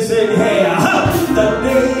witness in here. The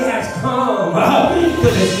day has come.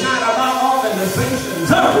 But it's not about organizations.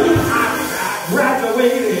 I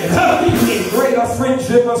graduated in Greater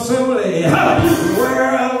Friendship Assembly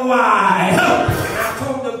worldwide. And I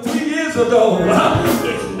told them 3 years ago,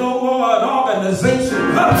 it's no more an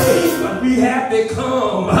organization, but we have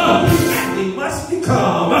become, and we must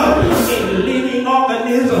become, a living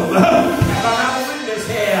organism. And I got a witness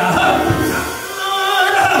here.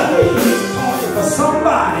 He's calling for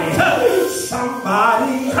somebody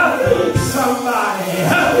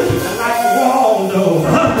like Waldo.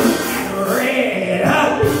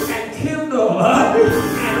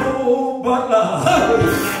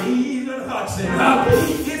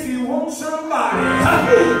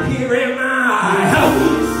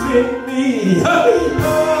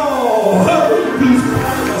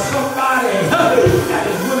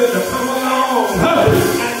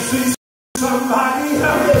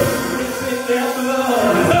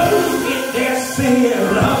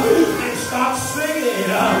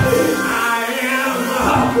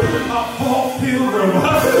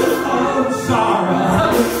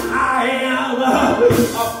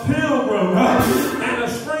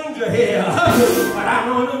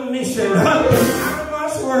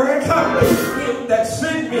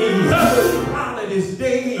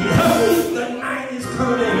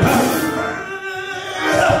 coming.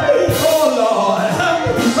 Oh, Lord. I'm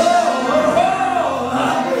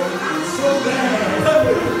so glad.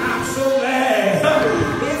 I'm so glad.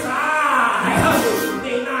 If I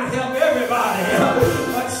may not help everybody,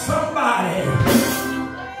 but somebody.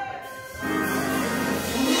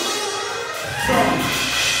 Some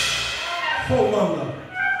whoremonger,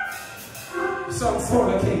 some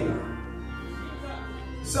fornicator,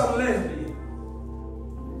 some lesbian,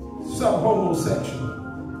 some homosexual,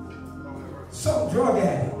 some drug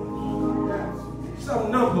addict,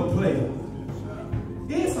 some number player.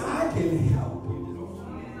 If I can help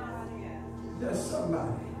just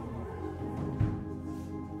somebody,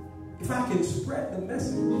 if I can spread the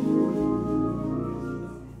message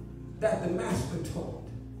that the Master taught,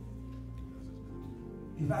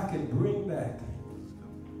 if I can bring back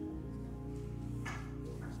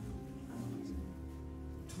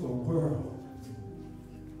to a world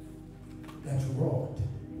that's wrought,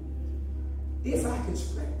 if I can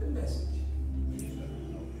spread the message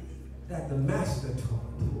that the Master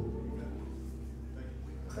taught,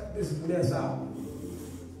 cut this mess out,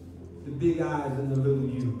 the big I's and the little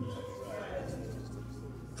U's.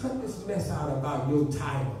 Cut this mess out about your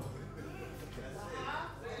title,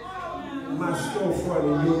 my storefront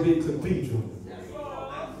and your big cathedral.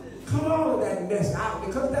 Cut all of that mess out,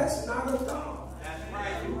 because that's not of God.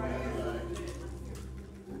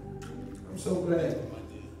 I'm so glad.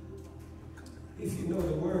 If you know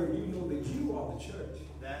the word, you know that you are the church.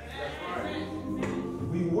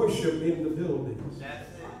 We worship in the buildings.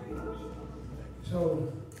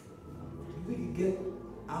 So if we can get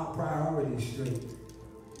our priorities straight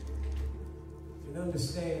and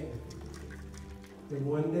understand that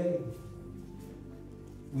one day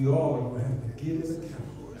we all are going to have to give an account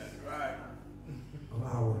of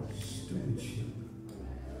our stewardship.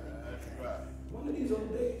 One of these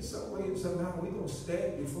old days, some way and somehow, we're going to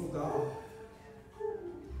stand before God.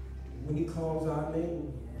 When he calls our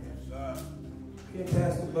name, you can't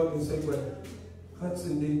pass the buck and say, but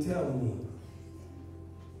Hudson didn't tell me.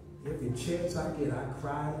 Every chance I get, I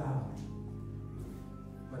cried out,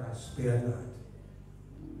 but I spare not.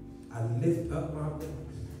 I lift up my voice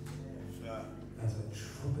as a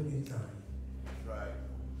trumpet in time.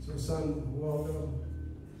 So, son Waldo,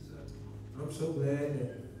 I'm so glad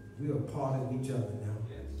that we are part of each other now.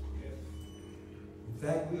 In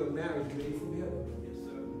fact, we are marriage made from heaven.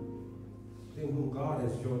 In whom God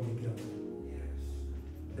has joined together.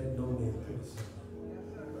 Let no man put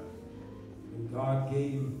asunder. When God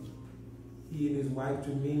gave he and his wife to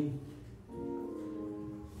me,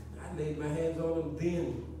 I laid my hands on him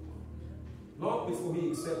then, long before he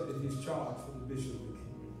accepted his charge from the bishop.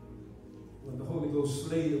 When the Holy Ghost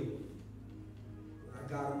slayed him, I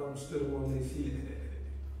got him up, stood him on their feet,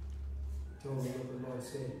 told them what the Lord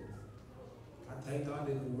said. I thank God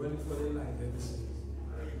they've been running for their life ever since.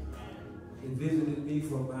 He visited me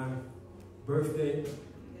for my birthday.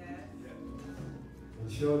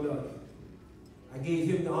 And sure enough, I gave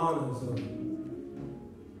him the honors of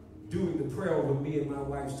doing the prayer over me and my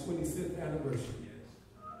wife's 25th anniversary.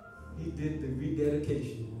 He did the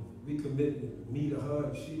rededication, recommitment, me to her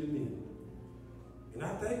and she to me. And I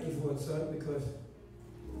thank you for it, son, because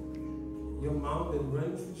your mom been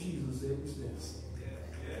running for Jesus ever since.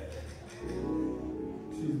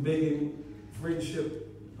 She's making friendship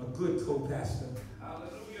a good co-pastor.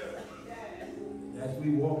 Hallelujah. As we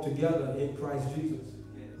walk together in Christ Jesus.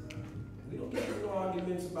 We don't get into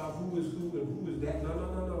arguments about who is who and who is that.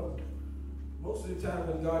 No. Most of the time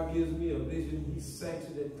when God gives me a vision, he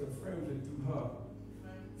sanctions it and confirms it through her.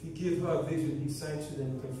 If he gives her a vision, he sanctions it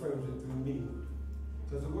and confirms it through me.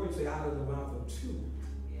 Because the word say out of the mouth of two.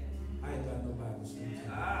 I ain't got no Bible speech.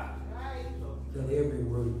 Let every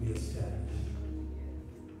word be established.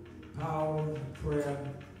 Power, prayer.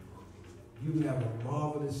 You have a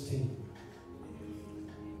marvelous team.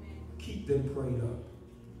 Keep them prayed up.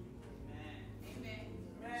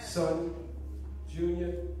 Amen. Son,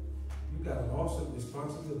 Junior, you got an awesome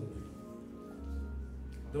responsibility.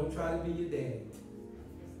 Don't try to be your dad.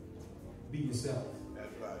 Be yourself.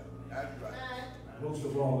 That's right. That's right. Most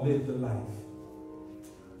of all, live the life.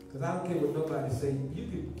 Because I don't care what nobody say. You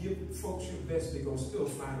can give folks your best, they're going to still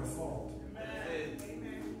find a fault. Amen.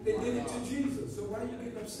 They did it to Jesus, so why are you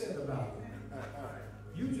getting upset about it?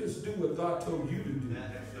 You just do what God told you to do.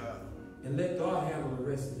 And let God handle the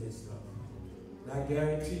rest of this stuff. And I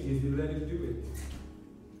guarantee you, if you let him do it,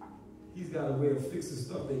 he's got a way of fixing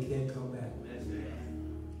stuff they can't come back.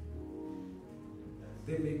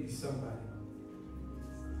 There may be somebody.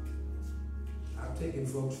 I've taken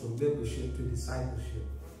folks from membership to discipleship.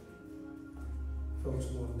 Folks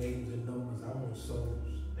want names and numbers. I want souls.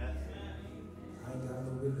 I ain't got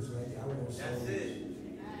no witness right there. I want souls. That's it.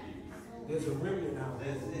 There's a remnant out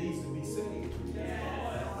there that needs to be saved.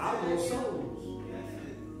 I want souls.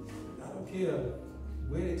 I don't care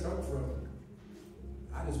where they come from.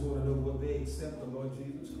 I just want to know what they accept the Lord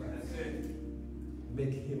Jesus Christ.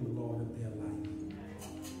 Make him Lord of their life.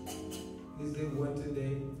 Is there one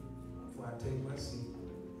today before I take my seat?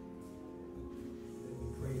 Let me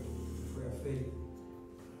pray the prayer of faith.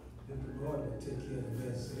 That the Lord will take care of the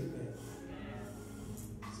rest. Say amen.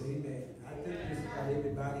 Say amen. I think just about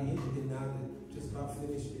everybody in here now that just about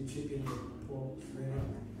finished the chicken and pork shrimp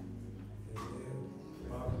and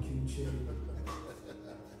barbecue chicken.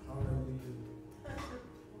 Hallelujah.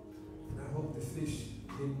 And I hope the fish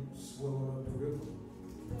didn't swallow up the river.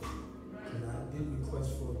 And I did request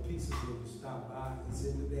for a piece of it to stop by. It's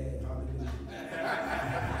in the bag. Hallelujah.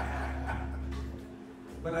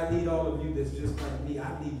 But I need all of you that's just like me. I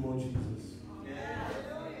need more Jesus.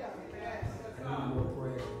 I need more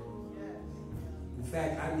prayer. In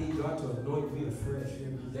fact, I need God to anoint me afresh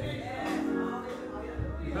every day.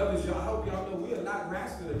 Brothers, I hope y'all know we are not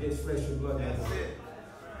wrestling against flesh and blood. That's it.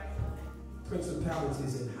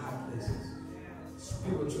 Principalities in high places.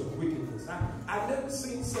 Spiritual wickedness. I've never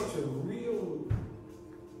seen such a real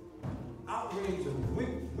outrage of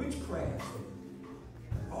witchcraft.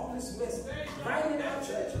 All this mess right in our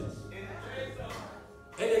churches.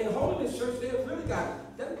 And in the holiness church, they've really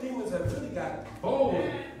got, them demons have really got bold.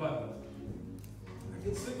 But I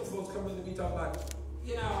get sick of folks coming to me talking about,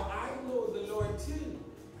 you know, I know the Lord too.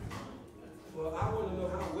 Well, I want to know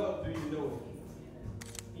how well do you know him?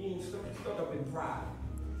 He ain't stuck up in pride.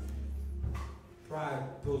 Pride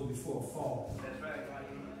goes before a fall. That's right.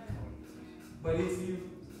 But if you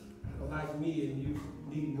are like me and you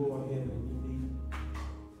need more of him and you need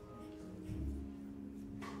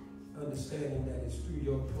understanding that it's through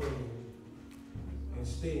your praying and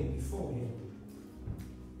staying before him,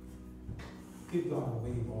 give God a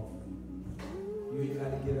wave offering. You ain't got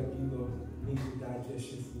to get up, you don't need to digest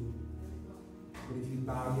your food. But if you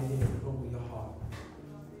bow your head and humble your heart,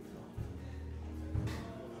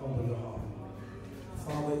 humble your heart.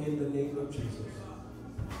 Father, in the name of Jesus,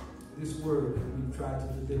 this word that we've tried to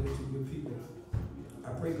deliver to your people, I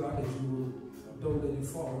pray, God, that you will don't let it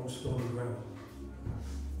fall on stony ground.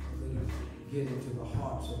 Let it get into the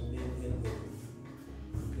hearts of men and women.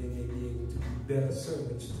 They may be able to be better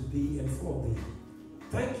servants to thee and for thee.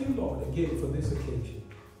 Thank you, Lord, again for this occasion.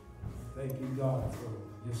 Thank you, God, for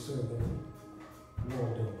your servant,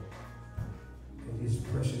 Waldo, and his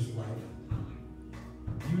precious wife.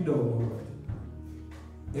 You know, Lord,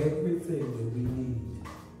 everything that we need,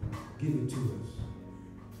 give it to us.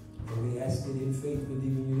 And we ask it in faith,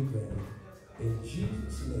 believing you to grant it. In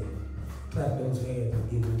Jesus' name, clap those hands and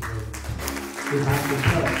give him praise. If I can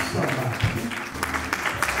help somebody.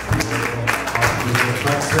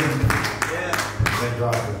 Thank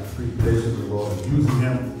God for the presentation of the Lord is using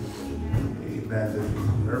him. Amen.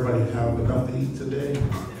 Everybody have enough to eat today?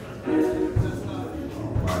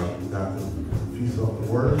 All right, we got the piece of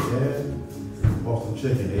the word and Boston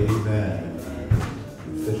chicken. Amen.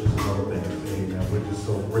 Fish and other things. Amen. We're just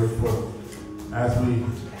so grateful. As we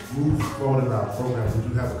move forward in our program, we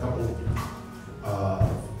do have a couple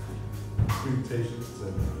presentations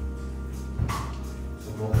and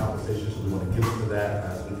some more conversations. So we want to get into that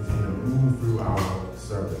as we continue to move through our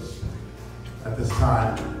service. At this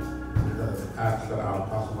time, we're going to ask that our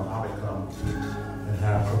Apostle Muhammad come and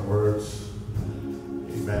have some words,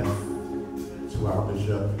 amen, to our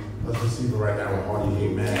bishop. Let's receive it right now with hearty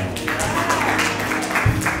amen.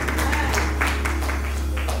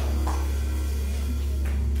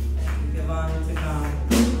 Give honor to God.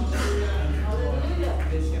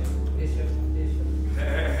 Bishop.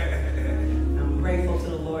 I'm grateful to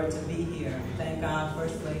the Lord to be here. Thank God,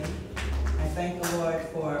 First Lady. I thank the Lord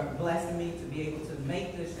for blessing me to be able to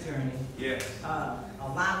make this journey. Yes. A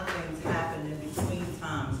lot of things happen in between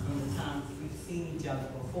times from the times we've seen each other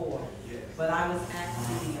before. Yes. But I was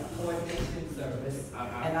actually in a ordination service,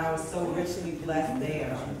 and I was so richly blessed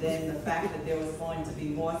there. And then the fact that there was going to be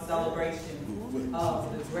more celebration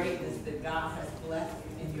of the greatness that God has blessed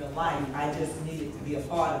in your life, I just needed to be a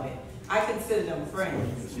part of it. I consider them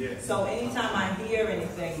friends. Yes. So anytime I hear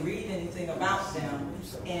anything, read anything about them,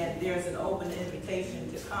 and there's an open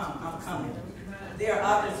invitation to come, I'm coming. There are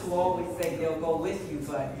others who always say they'll go with you,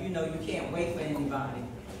 but you know you can't wait for anybody.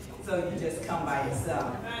 So you just come by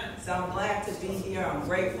yourself. So I'm glad to be here. I'm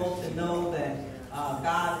grateful to know that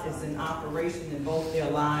God is in operation in both their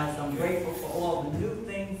lives. I'm grateful for all the new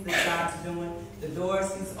things that God's doing, the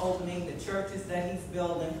doors he's opening, the churches that he's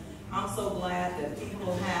building. I'm so glad that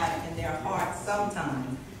people have in their hearts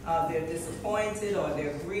sometimes they're disappointed or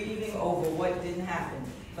they're grieving over what didn't happen.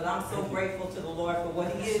 But I'm so grateful to the Lord for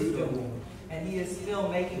what he is doing. And he is still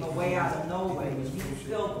making a way out of no way. And he's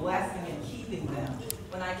still blessing and keeping them.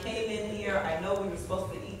 When I came in here, I know we were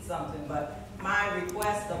supposed to eat something, but my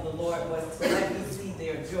request of the Lord was to let me see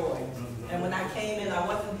their joy. And when I came in, I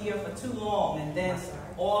wasn't here for too long. And then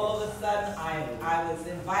all of a sudden, I was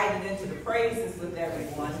invited into the praises with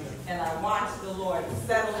everyone. And I watched the Lord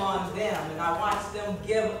settle on them. And I watched them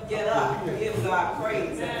get up, give God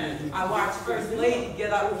praise. And I watched First Lady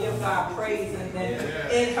get up, give God praise. And then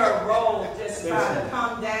in her role, just try to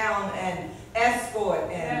come down and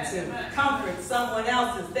escort and to comfort someone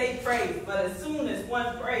else as they praise. But as soon as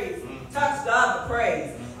one praise touched the other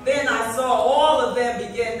praise, then I saw all of them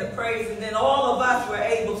begin to praise, and then all of us were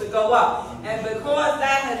able to go up. And because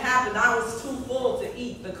that had happened, I was too full to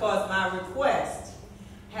eat because my request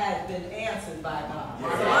had been answered by God. So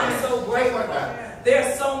I'm so grateful.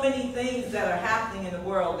 There's so many things that are happening in the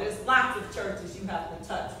world. There's lots of churches you have to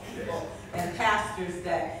touch people and pastors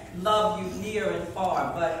that love you near and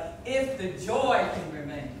far. But if the joy can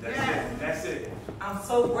remain. That's it. I'm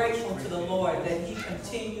so grateful to the Lord that he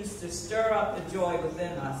continues to stir up the joy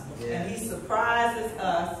within us. And he surprises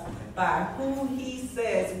us by who he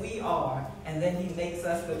says we are. And then he makes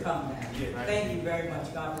us become that. Thank you very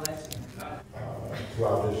much. God bless you. To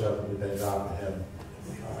our bishop, we thank God for him.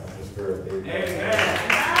 His birthday.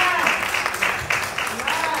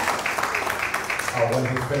 When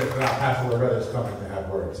he's finished, now Pastor Loretta is coming to have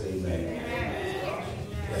words. Amen.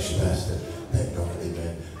 Bless you, Pastor. Thank God.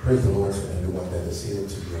 Amen. Praise the Lord for everyone that is here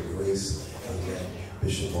to your grace. Amen.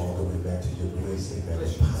 Bishop Waldo, amen, to your grace. Amen.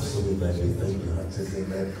 Apostle, amen. We thank you, Hunters.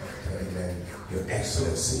 Amen. Amen. Your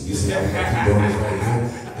excellency. You see how we keep doing this right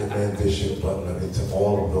here? Amen. Bishop Butler, and to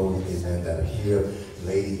all of those, amen, that are here.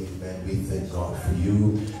 Lady, amen. We thank God for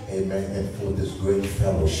you. Amen. And for this great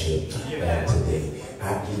fellowship today.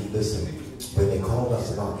 Listen, when they called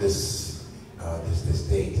us about this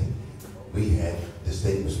date, this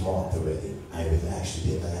date was marked already. I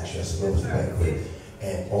actually didn't ask you. I said, "What's the banquet?"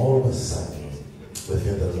 And all of a sudden,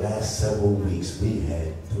 within the last several weeks, we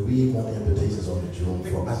had 3 more invitations on the June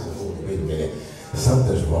 4th. I said, "Oh, wait a minute.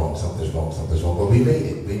 Something's wrong. But we made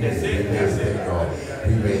it. Thank God.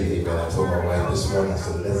 We made it. Amen. I told my wife this morning, I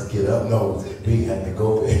said, let's get up. No, we had to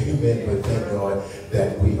go. Amen. But thank God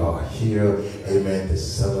that we are here. Amen. To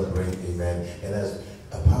celebrate. Amen. And as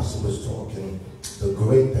Apostle was talking, the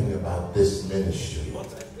great thing about this ministry,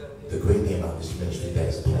 that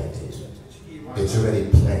is planted. It's already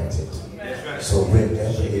planted. So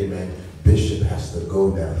wherever, amen, Bishop has to go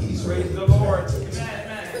now, he's already planted.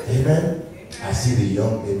 Amen. I see the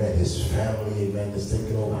young, amen, his family, amen, is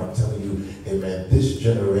taking over. I'm telling you, amen, this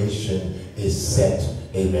generation is set,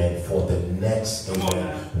 amen, for the next,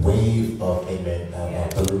 amen, wave of, amen,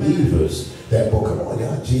 believers that will come on,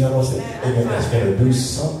 y'all, gee, I don't say, amen, that's going to do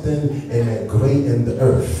something, amen, great in the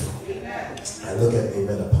earth. I look at,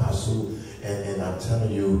 amen, Apostle, and I'm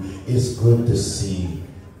telling you, it's good to see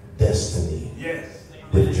destiny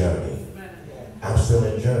with Journey. I'm still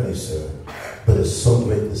in Journey, sir. But it's so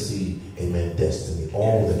great to see, amen, destiny.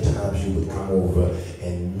 All the times you would come over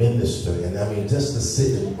and minister. And I mean, just to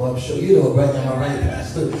sit and bump show, you know, right now, right,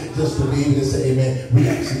 Pastor? Just to be able to say, amen, we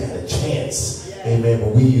actually got a chance. Amen.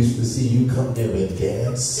 When we used to see you come there and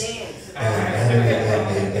dance.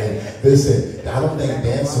 And listen, I don't think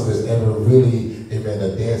dancing was ever really, amen,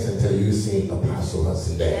 a dance until you seen Apostle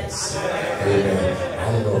Hudson dance. Amen.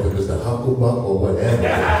 I didn't know if it was the Hucklebuck or whatever.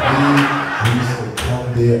 But we used to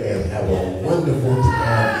come there and have a wonderful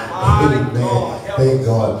time. Amen. Thank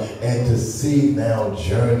God. And to see now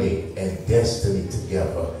Journey and Destiny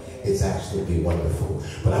together, it's absolutely wonderful.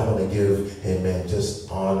 But I want to give, amen,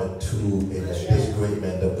 just honor to, amen, this great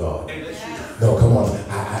man of God. No, come on.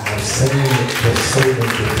 I'm saying it for so many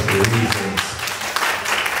different reasons.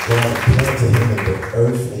 God planted him in the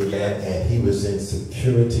earth, amen, and he was in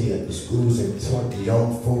security at the schools and taught the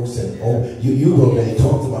young folks. And you already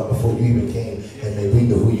talked about before you even came, and we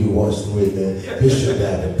know who you was through, amen, Bishop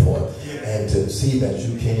Davenport. And to see that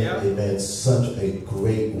you came, amen, such a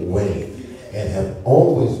great way and have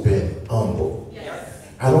always been humble.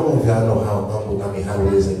 I don't know if y'all know how humble, how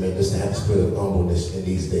it is, amen, just to have the spirit of humbleness in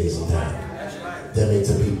these days and time. I mean,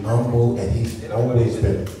 to be humble, and he's always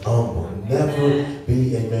been humble. Never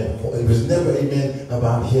be, amen. It was never, amen,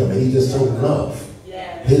 about him. And he just so loved.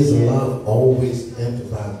 His love always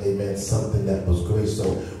emphasized, amen, something that was great.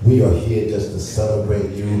 So we are here just to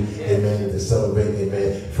celebrate you, amen, to celebrate,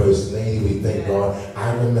 amen, First Lady. We thank God.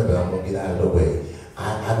 I remember, I'm going to get out of the way.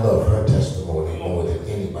 I love her testimony more than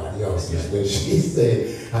anybody else's. When she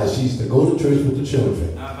said, how she used to go to church with the children.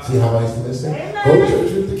 See how I used to listen? Go to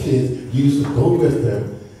church with the kids. You used to go with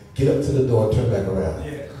them, get up to the door, and turn back around.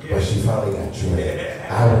 But she finally got trained.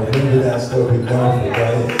 I remember that story. Never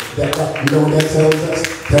forgot it. You know what that tells us?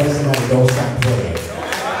 Tell somebody, don't stop praying.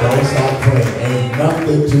 Don't stop praying. Ain't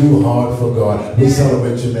nothing too hard for God. We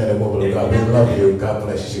celebrate you, man and woman of God. We love you. God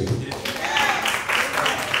bless you.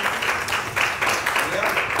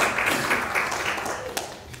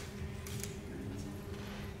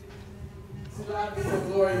 To God be the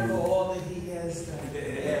glory for all that He has done.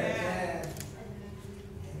 Amen.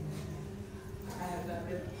 I have not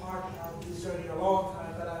been a part of this journey a long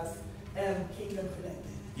time, but I am kingdom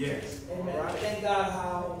connected. Yes. Amen. I thank God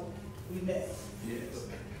how we met. Yes.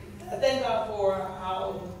 I thank God for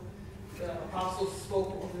how the apostle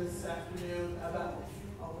spoke on this afternoon about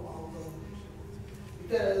Waldo.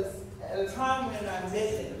 Because at a time when I met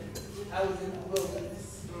him, I was in the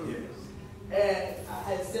wilderness. Yes. And I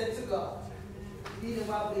had said to God, even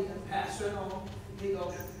while being a pastor and all, you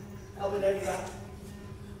know, helping everybody,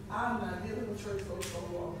 I'm not dealing with church folks no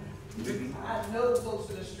longer. I know the folks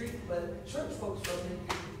in the street, but church folks don't need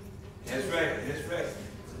me. That's right. That's right.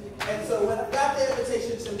 And so when I got the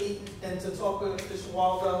invitation to meet and to talk with Bishop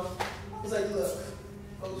Waldo, I was like, look,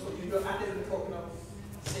 folks from New York, I didn't talk enough.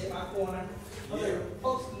 Stay in my corner. I was like,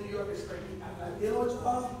 folks from New York is crazy. I'm not dealing with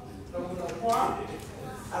y'all. Don't want no harm.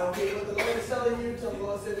 I don't care what the Lord is telling you. Tell the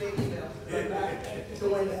Lord send me an email. I'm not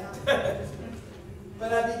doing that. But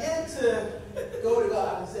I began to go to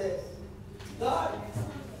God and say, God,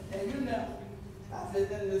 and you know, I've been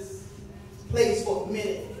in this place for a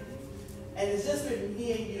minute. And it's just been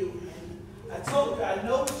me and you. And I told you, I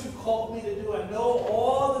know what you called me to do. I know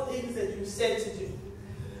all the things that you said to do.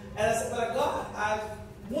 And I said, but God, I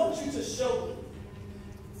want you to show me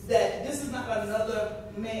that this is not another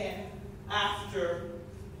man after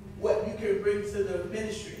what you can bring to the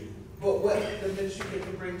ministry, but what the ministry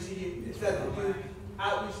can bring to you. It's got to do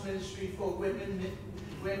outreach ministry for women,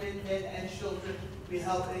 men, and children. We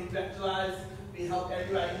help evangelize. We help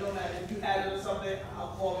everybody. No matter if you had it or something, I'll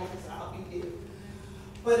call you because I'll be here.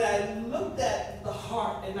 But I looked at the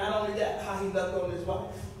heart, and not only that, how he loved on his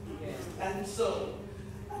wife. And so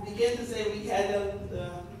I began to say, we had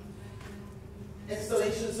the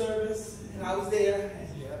installation service, and I was there,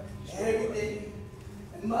 and everything.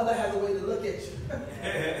 And Mother has a way to look at you.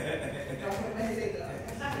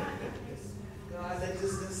 God,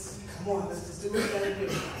 just come on, let's just do what we gotta do.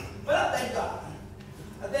 But I thank God.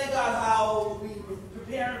 I thank God how we were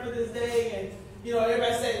preparing for this day, and you know,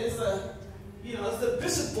 everybody said it's a, you know, it's the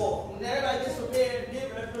bishop ball. When everybody gets prepared,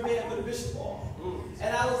 get prepared for the bishop ball.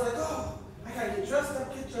 And I was like, oh, I gotta get dressed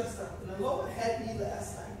up. And the Lord had me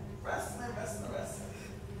last night, wrestling.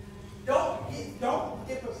 Don't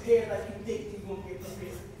get prepared like you think you're gonna get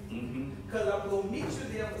prepared. Because I'm gonna meet you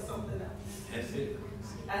there for something else. That's it.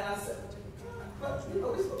 And I said, but you know,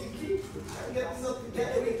 we're supposed to keep trying to get ourselves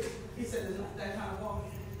together. He said, it's not that kind of walking.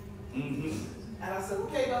 And I said,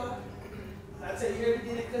 okay, God. And I tell you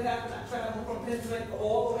everything that could happen. I tried to move from Pennsylvania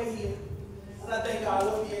all the way here. And I thank God I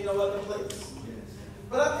won't be in no other place.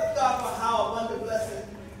 But I thank God for how abundant blessing,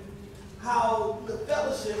 how the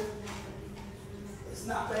fellowship is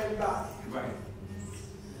not for everybody. Right.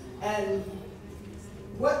 And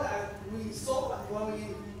what we saw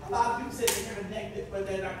when a lot of people say they're connected, but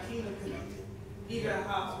they're not kingdom connected. Even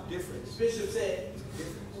how Bishop said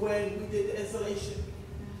when we did the installation.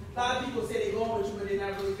 A lot of people say they're going with you, but they're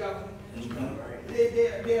not really going.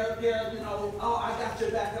 They're, you know, oh, I got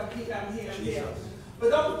your back, I'm here. But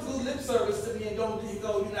don't do lip service to me and don't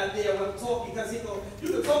go, you're not there when I'm talking. Because he go, you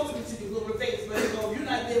can talk to me to your little face, but he go, you're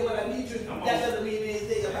not there when I need you. That doesn't mean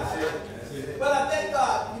anything about it. But I thank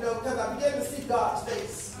God, you know, because I began to see God's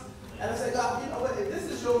face. And I said, God, you know what, if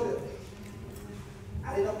this is your will,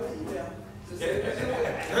 I didn't open the email.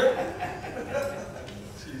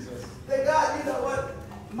 Jesus. Say, God, you know what?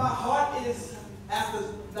 My heart is after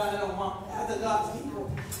God's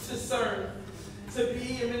people to serve. To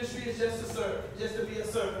be in ministry is just to serve, just to be a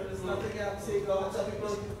servant. There's nothing else. Say, God, tell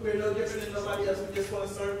people we're no different than nobody else. We just want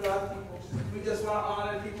to serve God's people. We just want to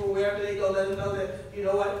honor people wherever they go. Let them know that, you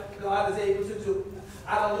know what, God is able to do.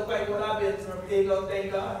 I don't look like what I've been through. Here you go,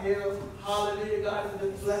 thank God. Here, hallelujah, God is a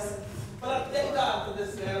blessing. But I thank God for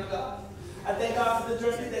this man of God. I thank God for the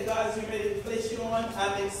journey that God is ready to place you on.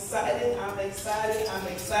 I'm excited. I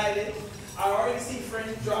already see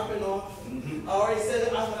friends dropping off. I already said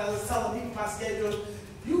it when I was telling people my schedule.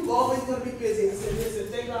 You're always going to be busy. I said, listen,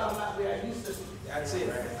 thank God I'm not where I used to be. That's it.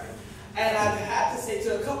 And I've had to say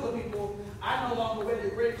to a couple of people, I no longer wear the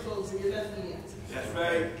great clothes that you left me in. That's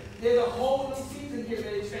right. There's a whole new season here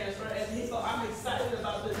ready to transfer. And he thought, I'm excited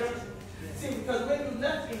about the journey. See, because when you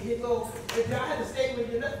left me, he go, if I had to stay where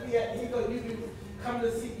you left me at, he go, you come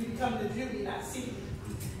to see, you come to view me, not see me.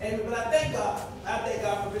 Amen. But I thank God. I thank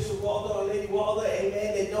God for Bishop Waldo and Lady Waldo.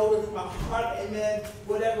 Amen. They know it from my heart. Amen.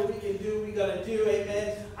 Whatever we can do, we're going to do.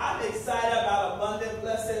 Amen. I'm excited about abundant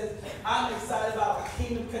blessings. I'm excited about a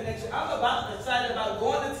kingdom connection. I'm excited about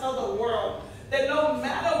going to tell the world that no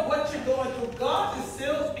matter what you're going through, God is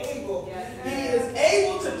still able. Yes. He is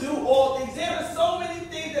able to do all things. There are so many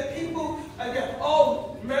things that people, again,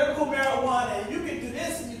 oh, medical marijuana, and you can do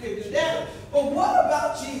this and you can do that. But what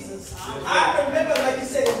about Jesus? I remember, like you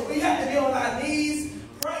said, we have to be on our knees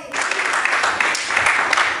praying.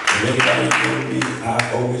 Everybody know me,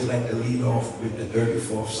 I always like to lead off with the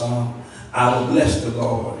 34th Psalm. I will bless the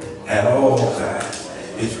Lord at all times.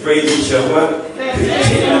 His praises shall what?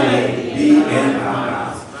 Continually be in our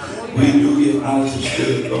mouth. We do give honor to the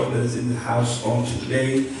Spirit of God that is in the house on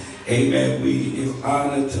today. Amen. We give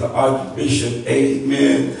honor to the Archbishop.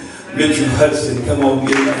 Amen. Mitchell Hudson. Come on,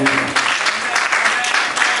 give him a hand.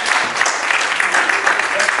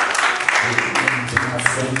 Amen. To my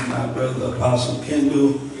friend, my brother, Apostle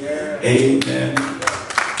Kendall. Amen.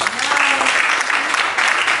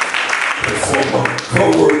 The former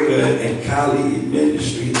co-worker and colleague in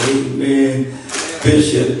ministry. Amen.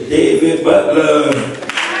 Bishop David Butler.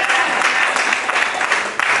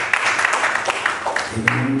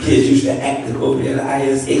 Kids used to act over there at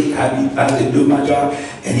ISA. I didn't do my job,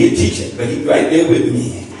 and he'd teach it, but he's right there with me.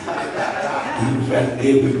 He was right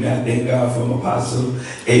there with me. I thank God for my apostle.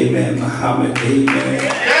 Amen. Muhammad. Amen.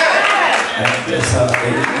 Bless her.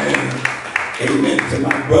 Amen. Amen. To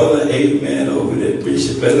my brother. Amen. Over there,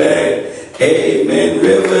 Bishop Elect. Amen.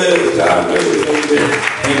 Rivers. John Rivers over there.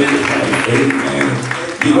 Amen.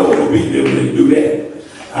 You know what we'll be there when they do that.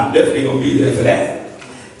 I'm definitely going to be there for that.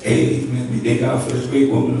 Amen. We thank God for this great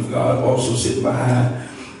woman of God also sitting behind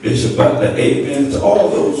Bishop Butler. Amen. To all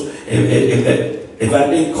those, if I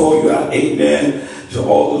didn't call you out, amen. To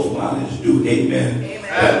all those minds do, amen.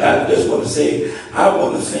 I just want to say, I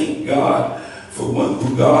want to thank God for one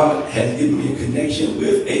who God has given me a connection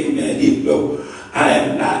with, amen. Even though I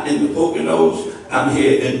am not in the Poconos, I'm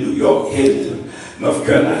here in New York, headed to North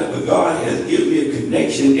Carolina, but God has given me a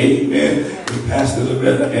connection, amen, with Pastor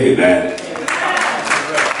Loretta, amen.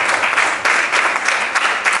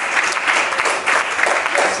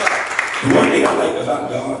 The one thing I like about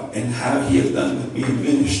God and how he has done with me in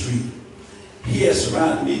ministry, he has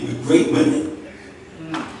surrounded me with great women.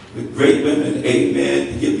 With great women,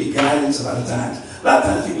 amen, to give me guidance a lot of times. A lot of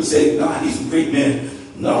times people say, no, I need some great men.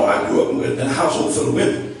 No, I grew up in a household full of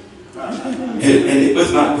women. And it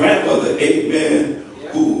was my grandmother, amen,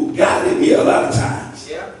 who guided me a lot of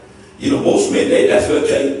times. You know, most men, that's what I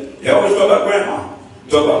tell you. They always talk about grandma.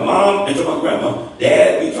 Talk about mom and talk about grandma.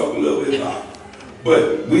 Dad, we talk a little bit about.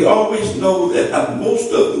 But we always know that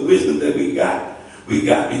most of the wisdom that we got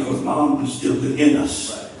because mom instilled it in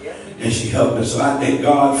us. And she helped us. So I thank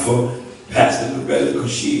God for Pastor Loretta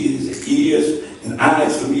because she is ears and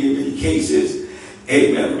eyes for me in many cases.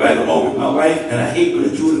 Amen. Right along with my wife. And I hate when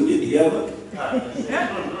the two of them get together.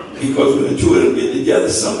 Because when the two of them get together,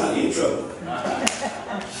 somebody in trouble.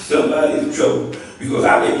 Somebody's in trouble. Because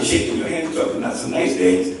I may be shaking your hand talking about some nice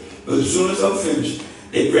things, but as soon as I'm finished,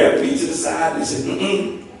 they grabbed me to the side and said,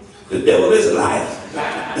 the devil is a liar.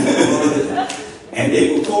 And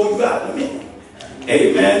they will call you out to me.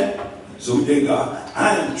 Amen. So we thank God.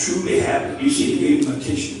 I am truly happy. You see, he gave me a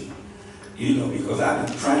tissue. You know, because I've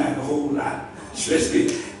been crying a whole lot.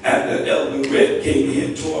 Especially after Elder Red came here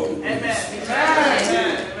and tore up the place.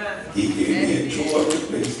 Amen. He came here and tore up the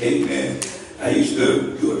place. Amen. I used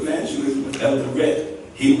to do evangelism with Elder Red.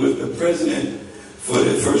 He was the president for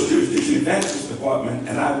the First Jurisdiction Evangelist Department,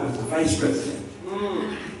 and I was the vice president.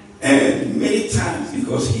 And many times,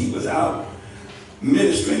 because he was out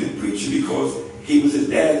ministering and preaching, because he was his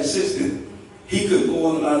dad's assistant, he couldn't go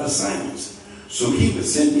on a lot of assignments. So he would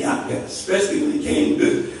send me out there, especially when he came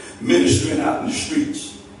to ministering out in the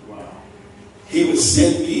streets. Wow. He would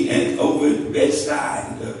send me and over in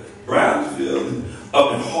Bed-Stuy and Brownsville and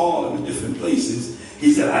up in Harlem and different places.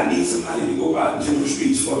 He said, I need somebody to go out into the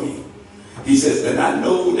streets for me. He says, and I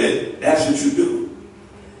know that that's what you do.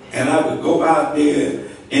 And I would go out there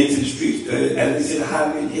into the streets, as they said,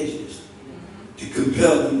 highway hedges, to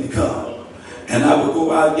compel them to come. And I would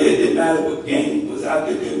go out there, it didn't matter what gang was out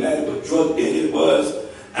there, it didn't matter what drug den it was,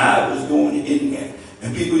 I was going in there.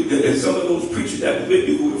 And people, and some of those preachers that were with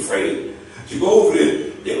me who were afraid to go over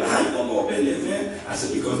there, they were, how you going to go up in there, man? I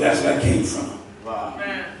said, because that's where I came from. Wow.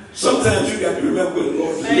 Sometimes you got to remember where the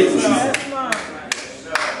Lord delivered you from.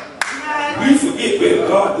 We forget where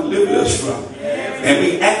God delivered us from. And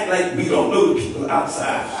we act like we don't know the people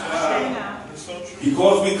outside.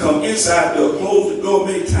 Because we come inside, they'll close the door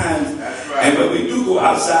many times. And when we do go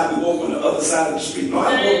outside, we walk on the other side of the street. No,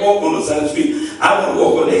 I don't want to walk on the side of the street. I want to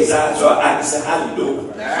walk on their side so I can say, how you doing?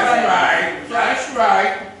 That's right. That's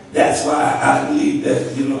right. That's why I believe that,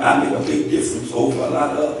 I make a big difference over a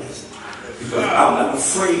lot of others. Because I'm not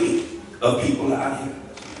afraid of people out here.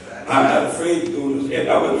 I'm not afraid to go. If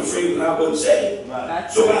I wasn't afraid when I wasn't saved,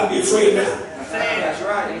 so I'll be afraid now. That's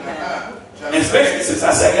right. And especially since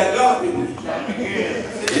I say I got God with me.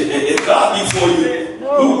 It's God before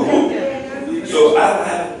you. So I don't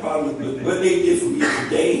have a problem with what they did for me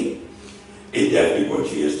today. It definitely brought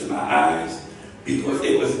tears to my eyes because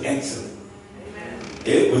it was excellent.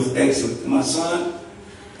 It was excellent. My son,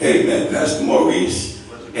 amen, Pastor Maurice,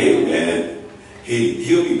 amen,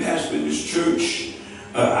 he'll be pastoring this church,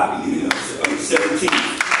 I believe on the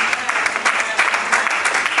 17th.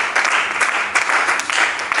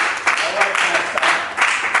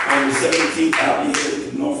 On the 17th, I'll be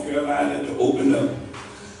headed to North Carolina to open up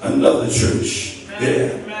another church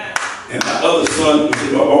there. And my other son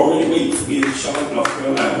is already waiting for me in Charlotte, North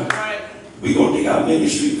Carolina. We're going to take our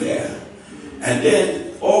ministry there. And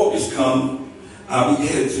then August come, I'll be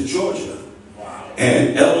headed to Georgia.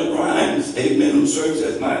 And Elder Grimes, amen, who serves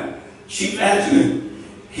as my chief adjutant,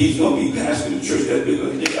 he's going to be pastoring the church that we're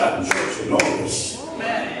going to take out in Georgia in August.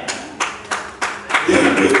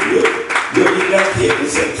 Then we'll be back here in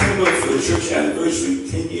September for the church anniversary,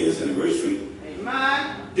 10 years anniversary.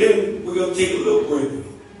 Then we're going to take a little break.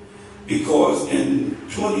 Because in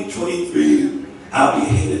 2023, I'll be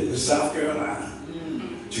headed to South Carolina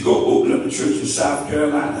to go open up a church in South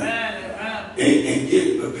Carolina and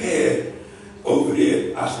get prepared over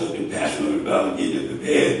there. I still been passionate about getting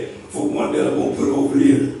prepared for one that I won't put over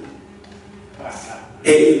there.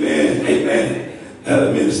 Amen.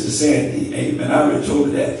 Amen. Minister Sandy. Amen. I already told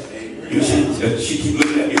her that. She keep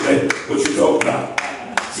looking at me like, what you talking about?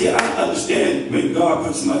 See, I understand when God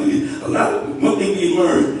puts somebody in. One thing we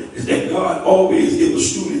learn is that God always gives a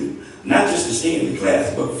student not just to stay in the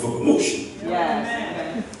class, but for promotion.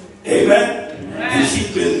 Yes. Amen. And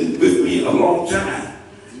she's been with me a long time.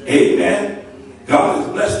 Amen. God is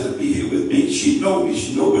blessed to be here with me. She knows me.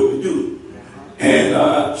 She knows what to do. And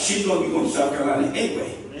she's going to be going to South Carolina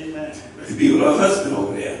anyway. Amen. To be with her husband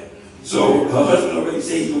over there. So her husband already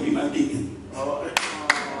said he's going to be my deacon.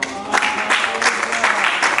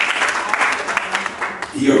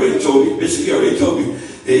 He already told me, Bishop, he already told me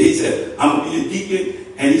that he said, I'm going to be a deacon.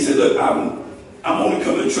 And he said, look, I'm only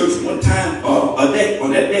coming to church one time a day,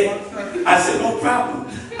 on that day. I said, no problem.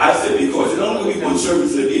 I said, because it's only going to be one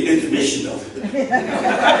service, it'll be an intermission though.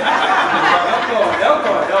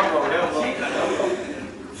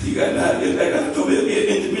 He got an idea back. I told me it'll be an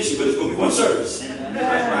intermission, but it's going to be one service.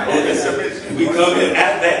 And we come in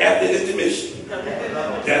after the intermission.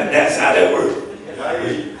 That's how that works.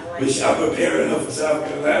 Which I'm preparing her for South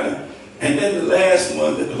Carolina. And then the last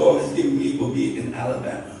one that the Lord has given me will be in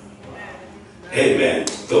Alabama. Amen.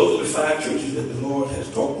 Those are the 5 churches that the Lord has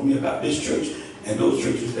talked to me about, this church and those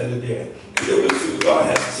churches that are there. We'll see what God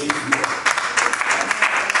has to say to you.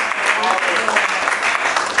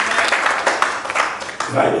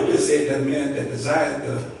 The Bible just said that man that desired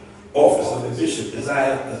the office of the bishop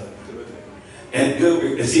desired and good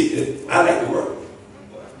work. And see, I like to work.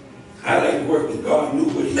 I like to work, and God knew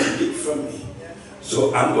what he could get from me.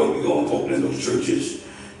 So I'm going to be going opening those churches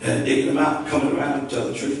and taking them out, coming around to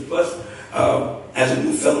other churches. Plus, as a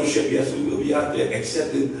new fellowship, yes, we will be out there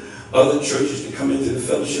accepting other churches to come into the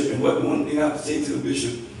fellowship. And what one thing I have to say to the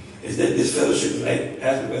bishop is that this fellowship, like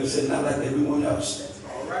Pastor Waldo said, not like everyone else.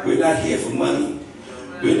 We're not here for money.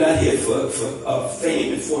 We're not here for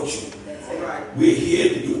fame and fortune. We're here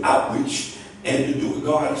to do outreach and to do what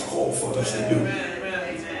God has called for us to do.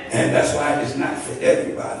 And that's why it's not for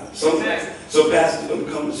everybody. Some pastors are going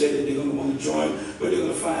to come and say that they're going to want to join, but they're going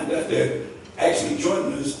to find out that actually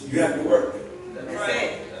joining us, you have to work. That's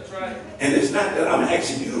right. That's right. And it's not that I'm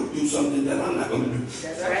asking you to do something that I'm not going to do.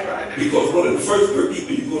 That's right. Because one of the first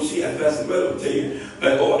people you're going to see, as Pastor Waldo will tell you,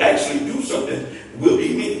 or actually do something, will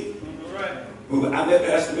be me. Right. When I met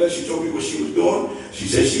Pastor Waldo, she told me what she was doing. She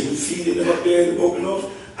said she was feeding them up there in the broken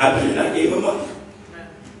nose. I gave her money.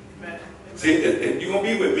 See, if you're going to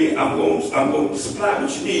be with me, I'm going to supply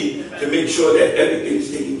what you need to make sure that everything is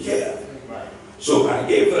taken care of. So I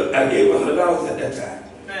gave her $100 at that time.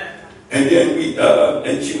 And then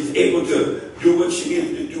and she was able to do what she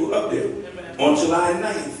needed to do up there. On July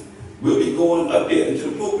 9th, we'll be going up there into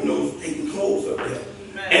the Poconos, taking clothes up there.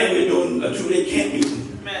 And we're doing a 2-day camp meeting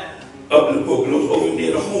up in the Poconos, over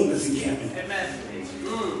near the homeless encampment.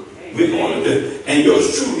 We're going up there. And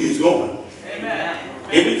yours truly is going.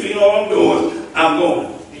 In between all I'm doing, I'm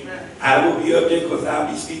going. I will be up there because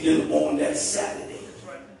I'll be speaking on that Saturday.